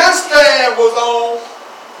 This stand was on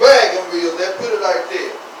wagon wheels. They put it like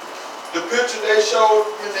that. The picture they showed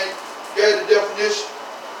when they gave the definition,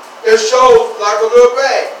 it shows like a little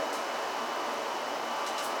bag.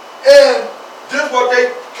 And this is what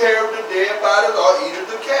they carried the dead bodies or either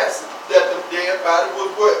the casket that the dead body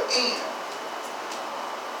was put in.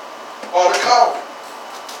 Or the coffin.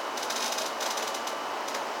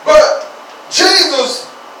 But Jesus,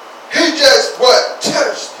 he just what?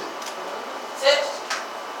 Touched it.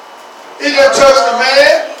 He didn't touch the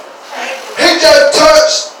man. He just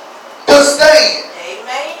touched the stand.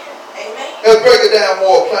 Amen. Amen. Let's break it down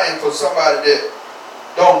more plain for somebody that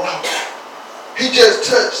don't know. He just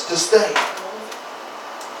touched the stand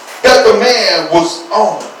that the man was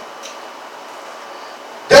on.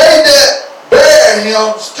 They that bare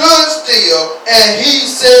him stood still, and he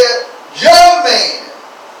said, young man,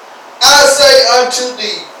 I say unto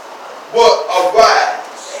thee, what?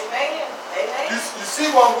 Arise. Amen. Amen. You see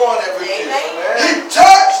what I'm going at with this? Amen. He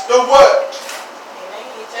touched the what? Amen.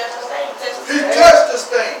 He touched the stain. He touched the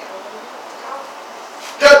stand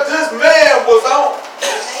that this man was on.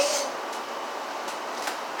 Amen.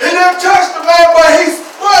 He didn't touch the man, but he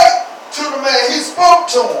spoke to the man. He spoke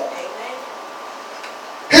to him. Amen.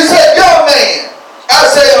 He said, young man, I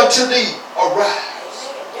say unto thee, arise.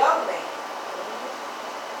 Amen. Young man.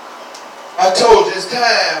 I told you it's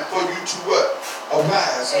time for you to what?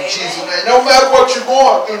 Arise in Amen. Jesus' name. No matter what you're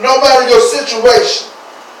going through, no matter your situation,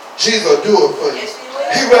 Jesus will do it for you. Yes, he will.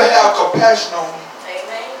 He will have compassion on you.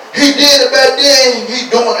 Amen. He did it back then, he's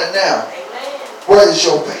doing it now. Amen. Where is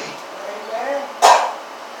your faith? Amen.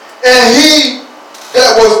 And he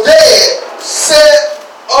that was dead sat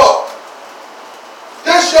up.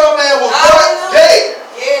 This young man was not dead.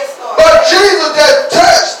 Yes, Lord. But Jesus that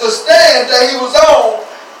touched the stand that he was on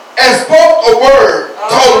and spoke a word,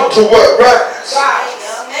 told him to what? Rise. Right,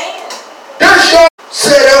 young man. This young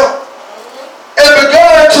sat up and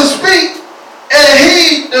began to speak, and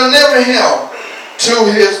he delivered him to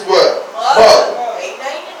his what? Mother.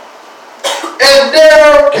 Amen. And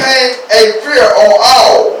there came a fear on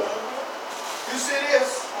all. You see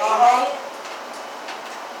this? Amen.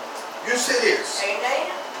 You see this?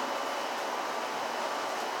 Amen.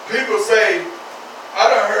 People say, I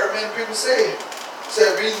done heard many people say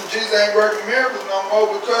the reason Jesus ain't working miracles no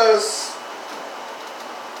more because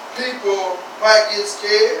people might get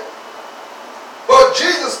scared. But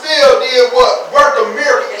Jesus still did what? Work a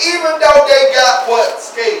miracle, even though they got what?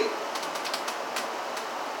 Scared.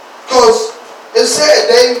 Because it said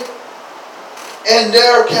and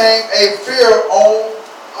there came a fear on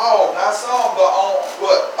all. Not some, but on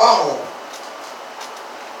what? All.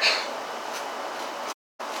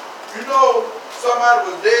 You know, somebody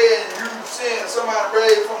was dead and you seeing somebody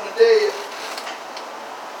raised from the dead.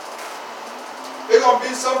 There's going to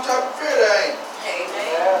be some type of fear there, ain't it?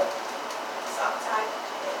 Amen. Yeah. Some type.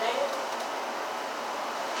 Amen.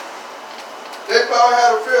 They probably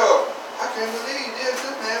had a fear of, I can't believe this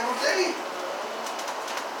man was dead.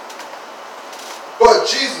 But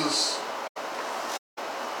Jesus,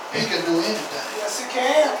 he can do anything. Yes, he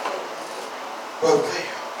can. But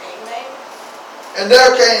fail. Amen. And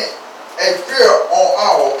there came a fear on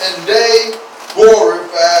all, and they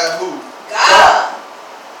glorified who? God.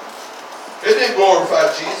 They didn't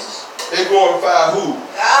glorify Jesus. They glorified who?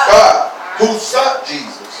 God. Who sent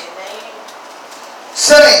Jesus. Amen.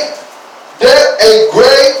 Saying that a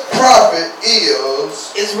great prophet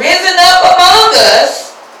is risen up among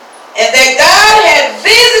us, and that God had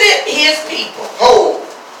visited his people. Hold.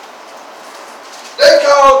 They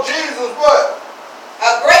called Jesus what?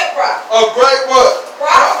 A great prophet. A great what?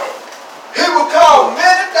 Prophet. He was called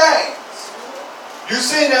many things. You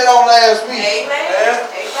seen that on last week. Amen.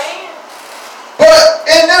 Amen. But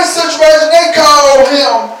in this situation, they called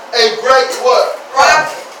him a great what?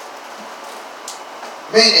 Prophet.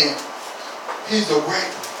 Meaning, he's a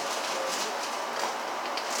great.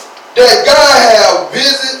 That God have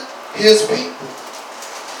visited his people.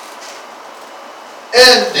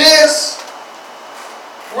 And this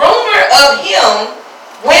rumor of him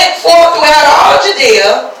went forth throughout all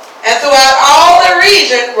Judea and throughout all the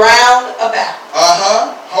region round about.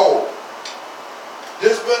 Hold.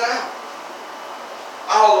 This went out.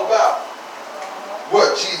 All about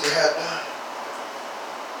what Jesus had done.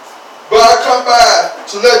 But I come by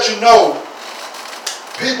to let you know,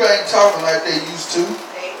 people ain't talking like they used to.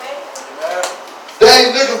 Amen. They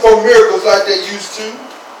ain't looking for miracles like they used to.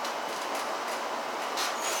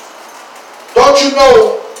 Don't you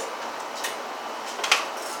know,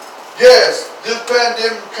 yes, this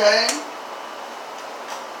pandemic came,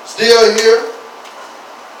 still here.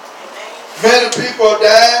 Many people are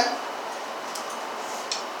dying,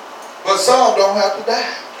 but some don't have to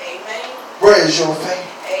die. Amen. Where is your faith?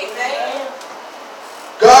 Amen.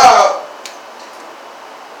 God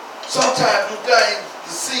sometimes do things to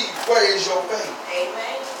see where is your faith.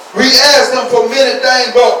 Amen. We ask them for many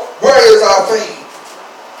things, but where is our faith?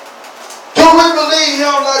 Do we believe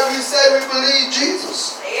him like we say we believe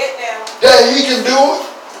Jesus? Say it now. That he can do it?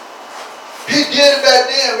 He did it back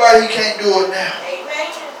then, why he can't do it now? Amen.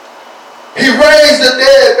 He raised the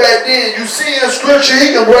dead back then. You see in scripture,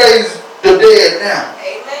 he can raise the dead now.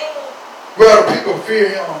 Amen. Whether people fear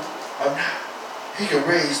him or not, he can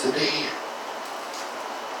raise the dead.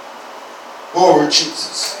 Glory to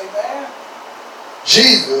Jesus. Amen.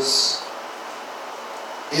 Jesus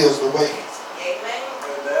is the way, Amen.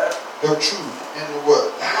 the truth, and the what?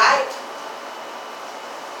 Life.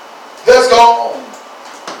 Let's go on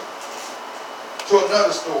to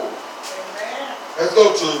another story. Amen. Let's go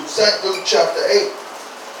to St. Luke chapter 8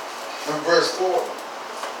 and verse 4.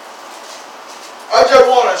 I just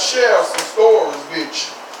want to share some stories with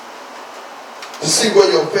you to see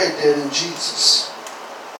where your faith is in Jesus.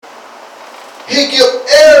 He gives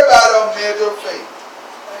everybody a measure of faith.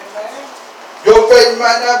 Amen. Your faith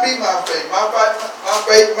might not be my faith. My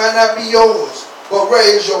faith might not be yours. But where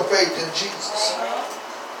is your faith in Jesus? Amen.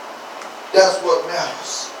 That's what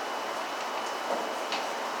matters.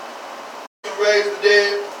 You can raise the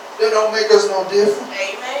dead. That don't make us no different.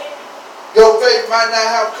 Amen. Your faith might not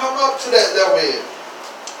have come up to that level yet.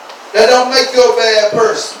 That don't make you a bad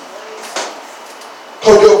person.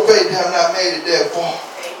 Because your faith have not made it that far.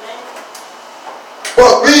 Amen.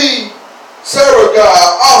 But we serve a God,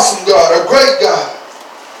 awesome God, a great God,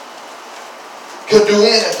 can do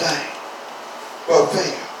anything but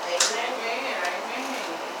fail.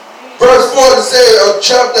 Verse 40 says of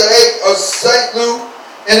chapter 8 of St. Luke,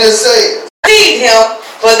 and it says, "Received him,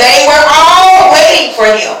 for they were all waiting for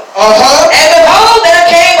him. And behold, there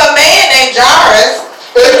came a man named Jairus."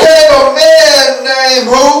 There came a man named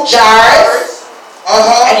who? Jairus.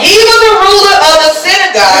 And he was a ruler of the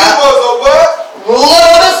synagogue. He was a what? Ruler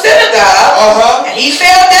of the synagogue. And he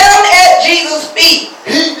fell down at Jesus' feet.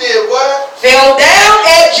 He did what? Fell down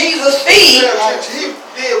at Jesus' feet. He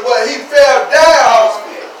did what? He fell down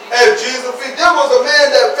at Jesus' feet. There was a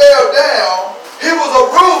man that fell down. He was a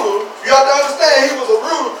ruler. You have to understand, he was a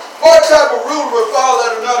ruler. What type of ruler would fall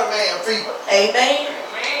at another man's feet? Amen.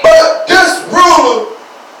 But this ruler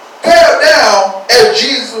fell down at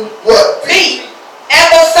Jesus' what? Feet. And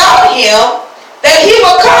besought him that he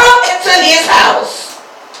would come into his house.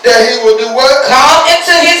 That he would do what? Come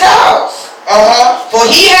into his house. For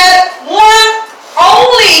he had one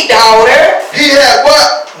only daughter. He had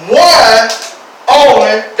what? One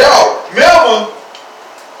only daughter. Remember,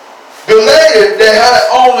 the lady that had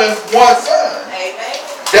only one son. Amen.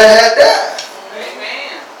 That had died.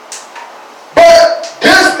 Amen. But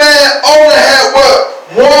this man only had what?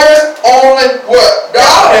 One only what?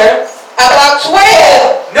 Daughter. About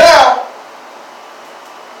 12. Now,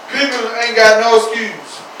 people ain't got no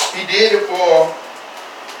excuse. He did it for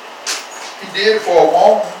a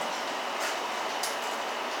woman.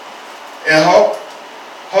 And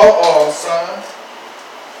her son.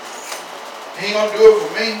 He ain't gonna do it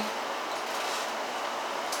for me.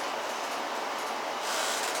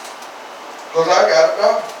 Because I got a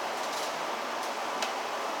daughter.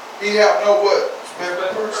 He have no what? Special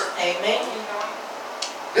person. Amen.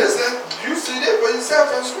 Listen, you see this for yourself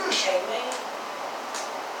in scripture. Amen.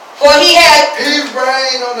 For he had... He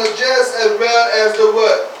reigned on the just as well as the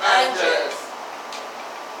what? Unjust.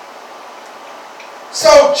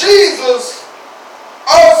 So Jesus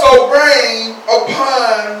also reigned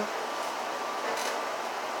upon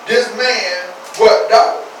this man, what,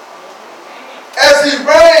 daughter? As he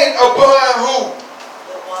reigned upon who?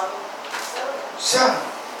 The one Son.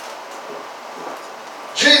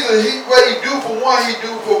 Jesus, what he do for one, he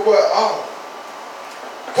do for what? All.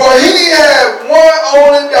 For he had one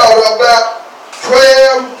only daughter, about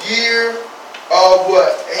 12 years of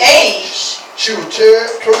what? Age. She was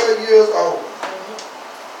 12 years old.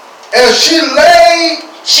 And she lay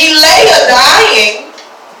a-dying,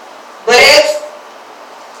 but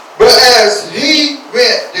as he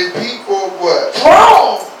went, the people what?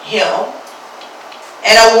 Thrown him,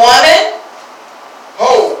 and a woman.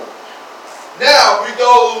 Oh, now we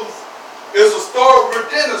go, it's a story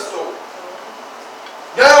within a story.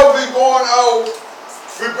 Now we're going out,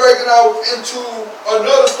 we're breaking out into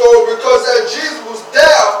another story, because as Jesus was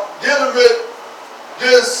down dealing with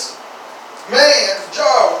this man's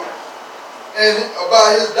job and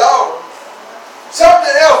about his daughter,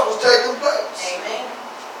 something else was taking place. Amen.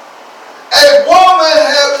 A woman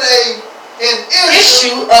having an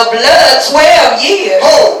issue Of blood 12 years.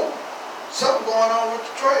 Oh, something going on with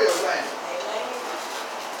the 12 man. Amen.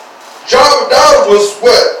 Job's daughter was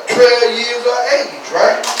what? 12 years of age,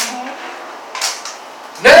 right?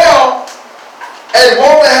 Now, a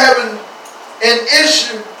woman having an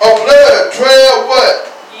issue of blood, 12 what?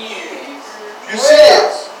 years. You see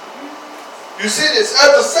this? You see this?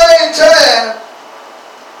 At the same time,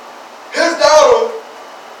 his daughter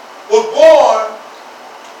was born,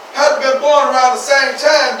 had been born around the same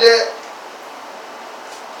time that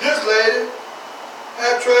this lady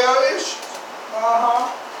had 12 issues.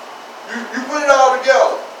 You put it all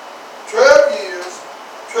together. 12 years,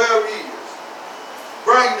 12 years.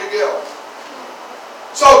 Bring together.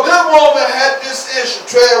 So this woman had this issue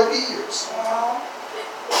 12 years.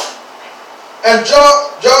 And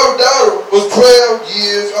Job's daughter was 12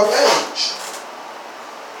 years of age.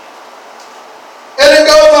 And it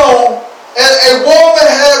goes on, and a woman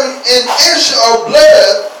having an issue of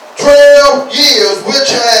blood 12 years,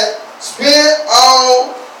 which had spent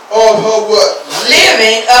all of her what?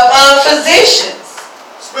 Living upon physicians.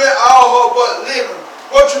 Spent all her what? Living.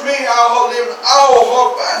 What you mean all her living? All her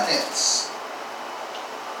finance.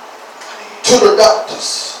 To the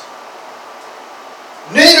doctors.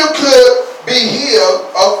 Neither could be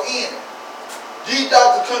healed of any. These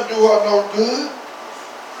doctors couldn't do her no good.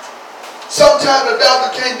 Sometimes the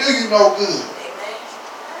doctor can't do you no good.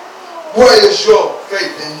 Where is your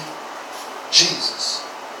faith in Jesus?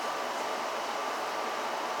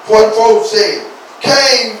 What folks said,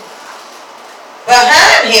 came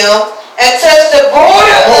behind him and touched the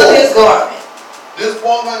border of his garment. This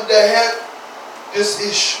woman that had this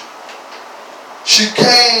issue, she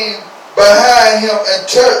came behind him and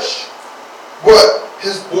touched what?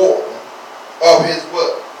 His border of his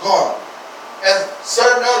what? Garment. And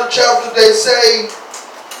certain other chapters they say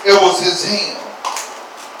it was his hem.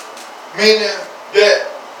 Meaning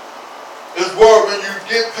that it's word when you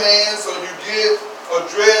get pants or you get a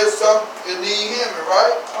dress, something, it need hemming,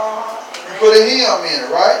 right? You put a hem in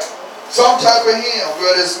it, right? Some type of hem,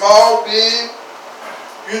 whether it's small, big,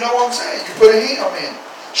 you know what I'm saying? You put a hem in it.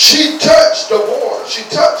 She touched the border. She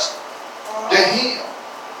touched the hem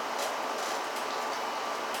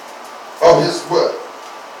of his what?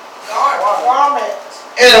 Garment.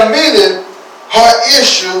 And immediately her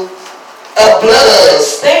issue of blood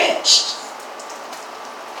stanched.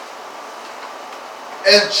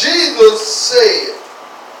 And Jesus said,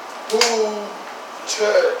 who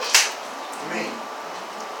touched me?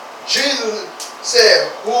 Jesus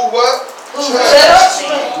said, who what? Who touched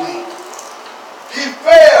me? He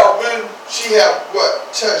fell when she had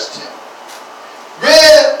what? Touched him.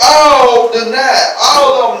 When all denied,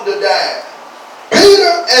 all of them denied.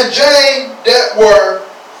 Peter and James that were,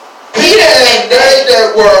 Peter and they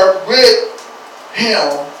that were with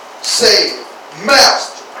him said,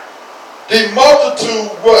 Master, the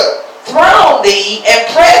multitude what? Thrown thee and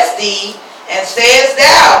pressed thee, and sayest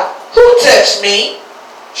thou, who touched me?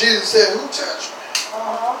 Jesus said, who touched me?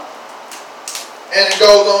 And it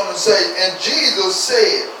goes on to say, and Jesus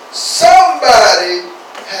said, somebody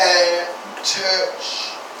had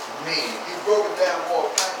touched me. He broke it down more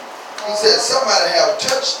plain. He said, somebody have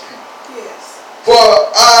touched me. Yes. For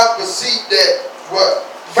I perceive that what?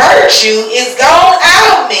 Virtue is gone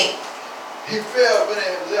out of me. He fell when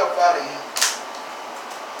it left out of him.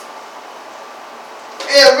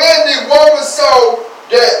 And when the woman saw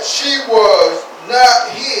that she was not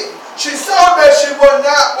hidden, she saw that she was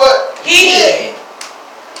not what? Hidden.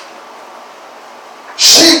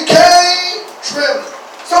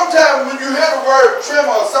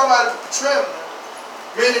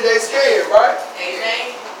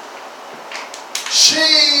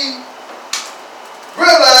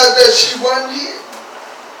 realized that she wasn't hidden.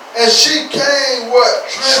 And she came what?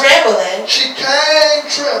 Trembling. She came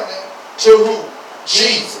trembling to who?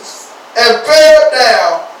 Jesus. And fell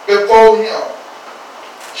down before him.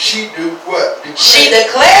 She do what? She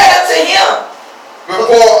declared unto him.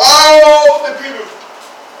 Before all the people.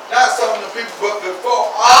 Not some of the people, but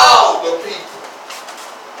before all the people.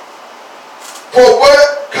 For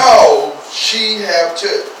what cause she have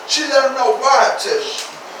touched. She doesn't know why I touched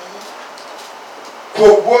you.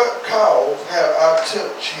 For what cause have I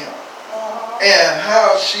touched him? And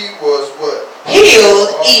how she was what?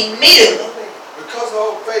 Healed immediately. Because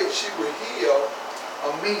of her faith, she was healed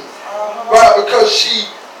immediately. Right? Because she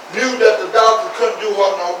knew that the doctor couldn't do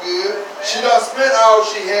her no good. She done spent all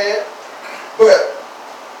she had. But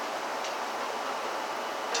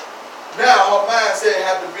now her mindset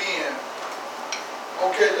had to be in,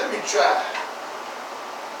 okay, let me try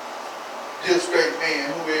this great man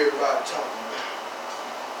who everybody talking about.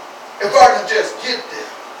 If I can just get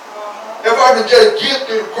there. If I can just get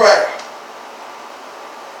through the crowd.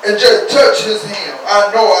 And just touch his hem. I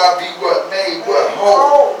know I'll be what? Made what?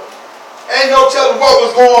 Whole. Ain't no telling what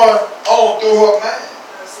was going on through her mind.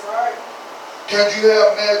 That's right. Can you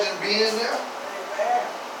have imagined being there? Amen.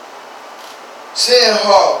 Seeing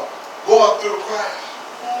her going through the crowd.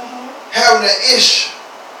 Having an issue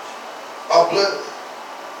of blood.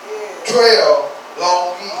 12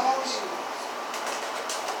 long years.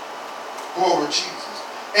 Glory to Jesus.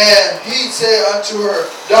 And he said unto her,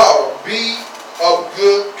 daughter, be of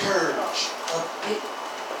good courage.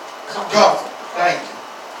 Comfort. Thank you.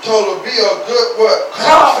 Told her, be of good what?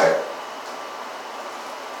 Comfort.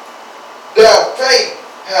 Thy faith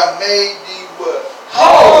have made thee what?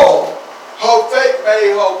 Whole. Her faith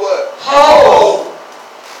made her what? Whole.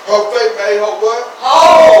 Her faith made her what?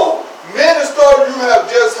 Whole. Minister, you have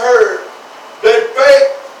just heard. Their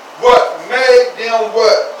faith what? Made them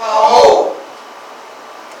what? Whole.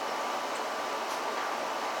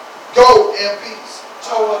 Go in peace.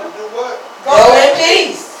 Told her to do what? Go in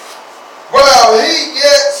peace. While he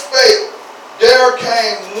yet spake, there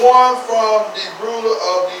came one from the ruler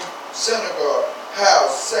of the synagogue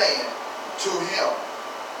house, saying to him,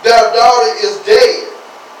 thy daughter is dead.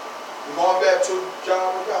 We're going back to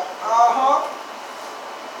John with God.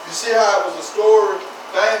 You see how it was a story,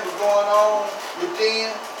 things was going on within?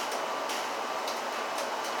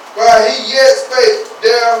 While he yet spake,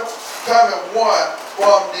 there coming one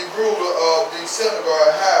from the ruler of the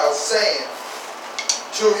synagogue house, saying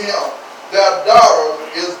to him, thy daughter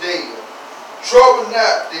is dead. Trouble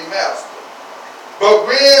not the master. But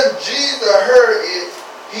when Jesus heard it,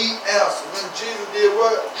 he answered. When Jesus did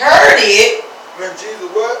what? Heard it. When Jesus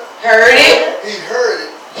what? Heard it. He heard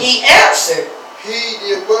it. He answered. He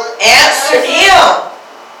did what? Answered him.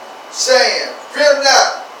 Saying, fear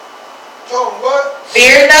not. Told him what?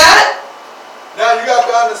 Fear not. Now you got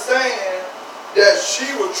to understand that she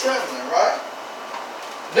was trembling, right?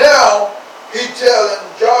 Now he telling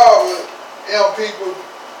Jarvis and people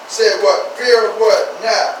said what? Fear what?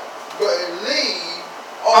 Not. But believe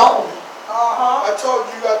on me. I told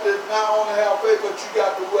you got to not only have faith, but you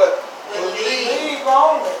got to what? Believe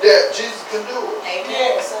on it. that Jesus can do it.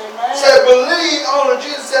 Amen. Yes, amen. Said believe on it.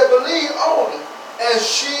 Jesus said believe on it. And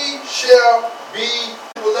she shall be.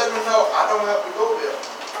 Will let me know I don't have to go there.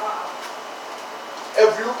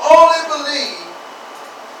 If you only believe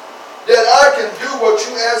that I can do what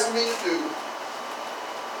you asked me to do,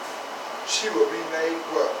 she will be made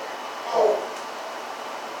what? Whole.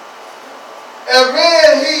 And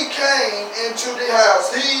when he came into the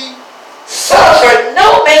house, he Suffered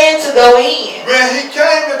no man to go in. when he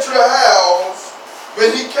came into the house,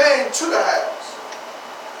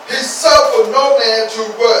 he suffered no man to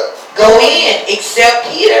what? Go in except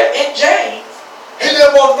Peter and James. He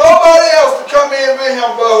didn't want nobody else to come in with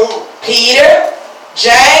him but who? Peter,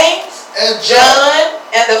 James, And John,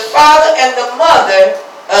 and the father and the mother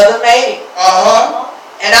of the maid.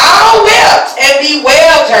 And all wept and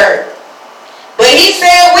bewailed her. But he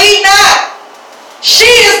said, weep not. She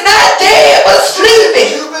is not dead, but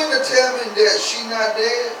sleeping. You mean to tell me that she not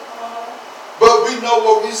dead? But we know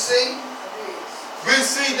what we see? We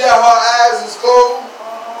see that her eyes is closed,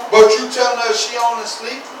 but you telling us she only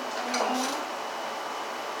sleeping?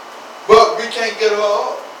 But we can't get her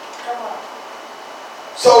up.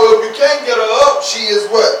 So if we can't get her up, she is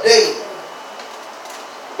what? Dead.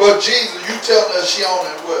 But Jesus, you telling us she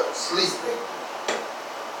only what? Sleeping.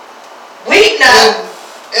 Weep not.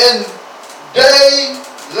 And they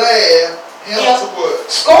laughed him to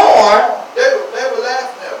what? Scorn. They were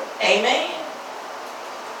laughing at him. Amen.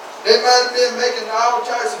 They might have been making all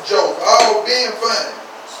types of jokes, all being funny.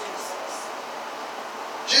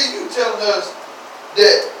 Gee, you telling us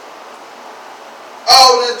that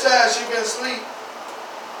all this time she been asleep?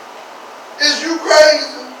 Is you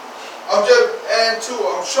crazy? I'm just adding to it.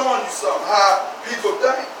 I'm showing you something, how people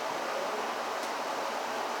think.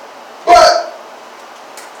 But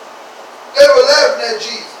they were laughing at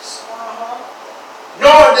Jesus.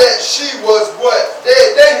 Knowing that she was what?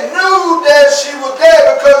 They knew that she was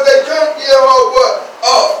there because they couldn't give her what?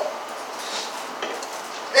 Up.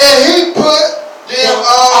 And he put them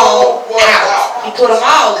all out. He put them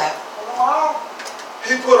all out.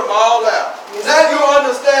 He put them all out. Now you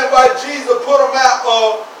understand why Jesus put them out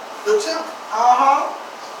of the temple.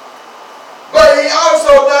 But he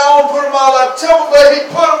also not only put them all out of the temple, but he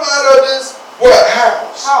put them out of this what?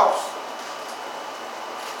 House.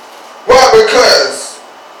 Why? Because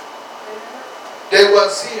they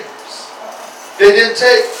weren't serious. They didn't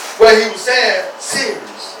take what he was saying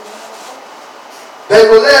serious. They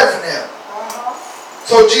were laughing at him.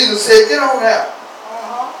 So Jesus said, get on out.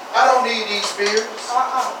 I don't need these spirits.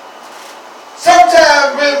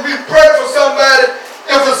 Sometimes when we pray for somebody,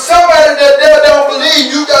 if it's somebody that they don't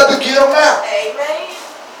believe, you got to get them out. Amen.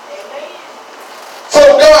 So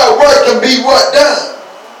God's work can be what? Done.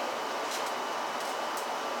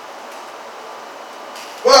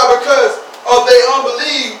 Why? Because of their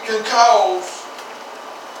unbelief can cause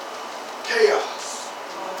chaos.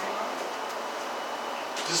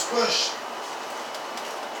 Destruction.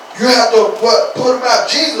 You have to what? Put them out.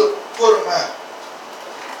 Jesus put them out.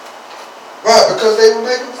 Right? Because they were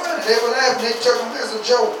making fun. They were laughing. They took them as a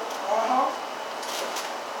joke.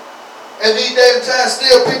 And these days and times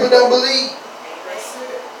still people don't believe.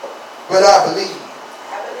 But I believe.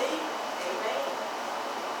 Amen.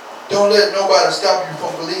 Don't let nobody stop you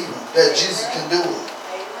from believing that Jesus can do it.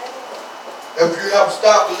 If you have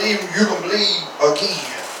stopped believing, you can believe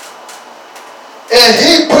again. And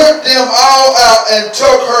he put them all out and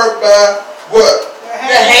took her by what?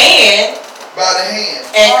 The hand. By the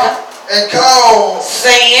hand. And called,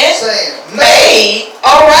 saying, Maid,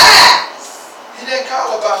 arise. He didn't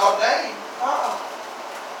call her by her name.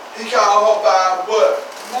 He called her by what?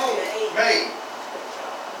 Maid.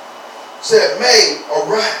 Said, Maid,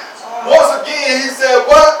 arise. Once again, he said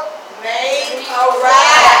what? Maid,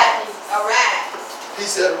 arise. He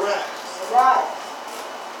said, arise.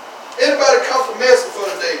 Anybody come for message for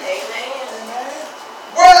today? Amen.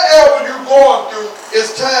 Whatever you're going through,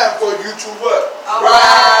 it's time for you to what?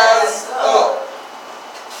 Rise up.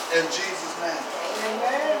 In Jesus' name.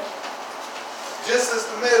 Amen. This is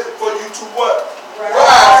the message for you to what?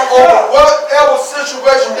 Rise over whatever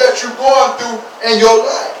situation that you're going through in your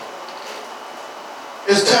life.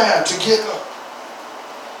 It's time to get up.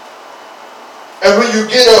 And when you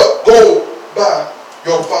get up, go by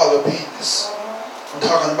your Father's business. I'm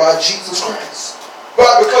talking about Jesus Christ.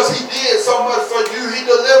 Why? Because he did so much for you. He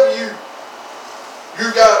delivered you.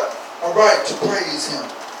 You got a right to praise him.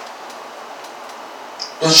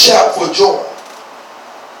 To shout for joy.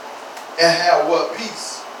 And have what?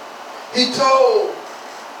 Peace. He told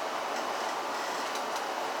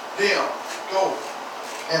them, go.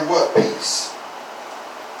 And what? Peace.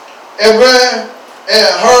 And when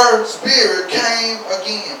her spirit came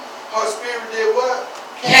again. Her spirit did what?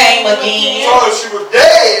 Came again. So if she was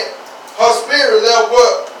dead, her spirit left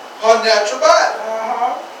what? Her natural body.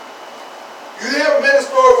 You hear many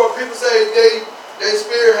stories where people say their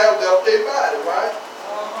spirit have left their body, right?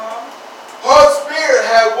 Her spirit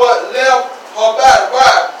had what? Left her body.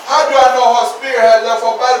 Why? How do I know her spirit had left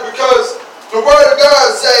her body? Because the word of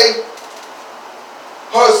God say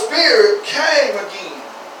her spirit came again.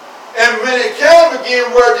 And when it came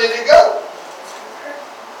again, where did it go?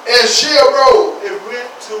 And she arose. It went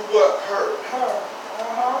to what? Her.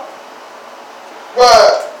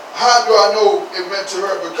 Why? How do I know it went to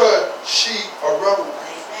her? Because she arose.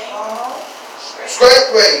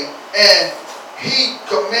 Straightway. And he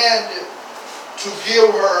commanded to give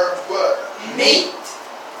her what? Meat.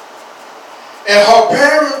 And her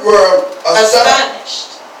parents were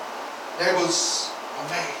Astonished. They was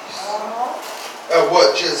amazed at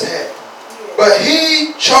what just happened. But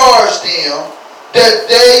he charged them that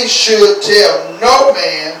they should tell no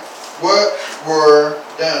man what were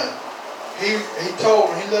done. He told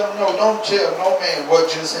them, he let them know, don't tell no man what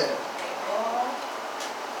just happened.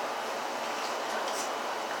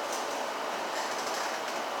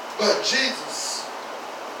 But Jesus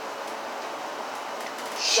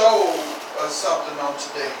showed us something on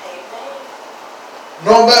today.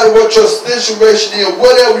 No matter what your situation is,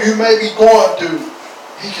 whatever you may be going through,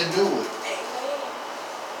 he can do it.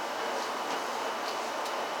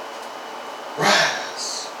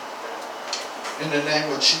 Rise. In the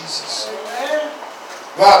name of Jesus.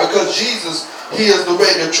 Why? Because Jesus, he is the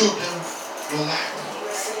way, the truth, and your life.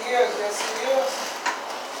 Yes, he is. Yes, he is.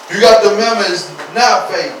 You got to remember, it's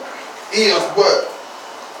not faith. Is what?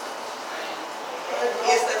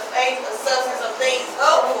 It's the faith, the substance of things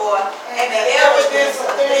hoped for, and the evidence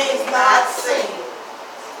of things not seen.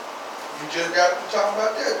 You just got to talk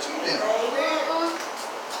about that too then. Amen.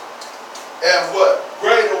 And what?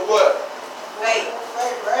 Greater what? Faith.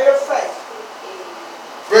 Greater faith.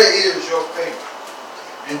 Great is your faith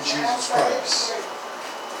in Jesus Christ.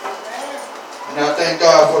 And I thank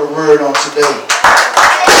God for the word on today.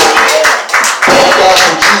 Thank God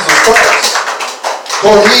for Jesus Christ.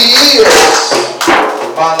 For he is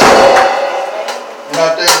my Lord. And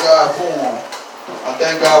I thank God for him. I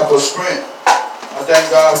thank God for strength. I thank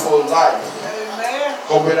God for life.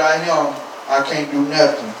 Because without him, I can't do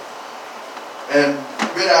nothing. And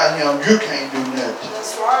without him, you can't do nothing.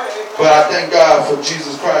 That's right. But I thank God for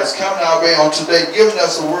Jesus Christ coming our way on today, giving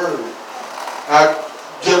us a word. I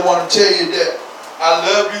just want to tell you that I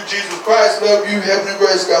love you, Jesus Christ, love you, Heaven and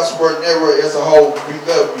Grace Gospel Word Network as a whole. We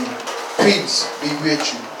love you. Peace be with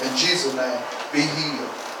you. In Jesus' name, be healed.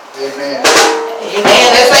 Amen. Amen.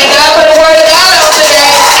 Let's thank God for the word of God on today.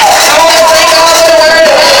 I want to thank God for the word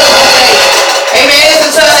of God on today. Amen. It's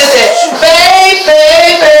a song that says, faith,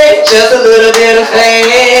 faith, faith, just a little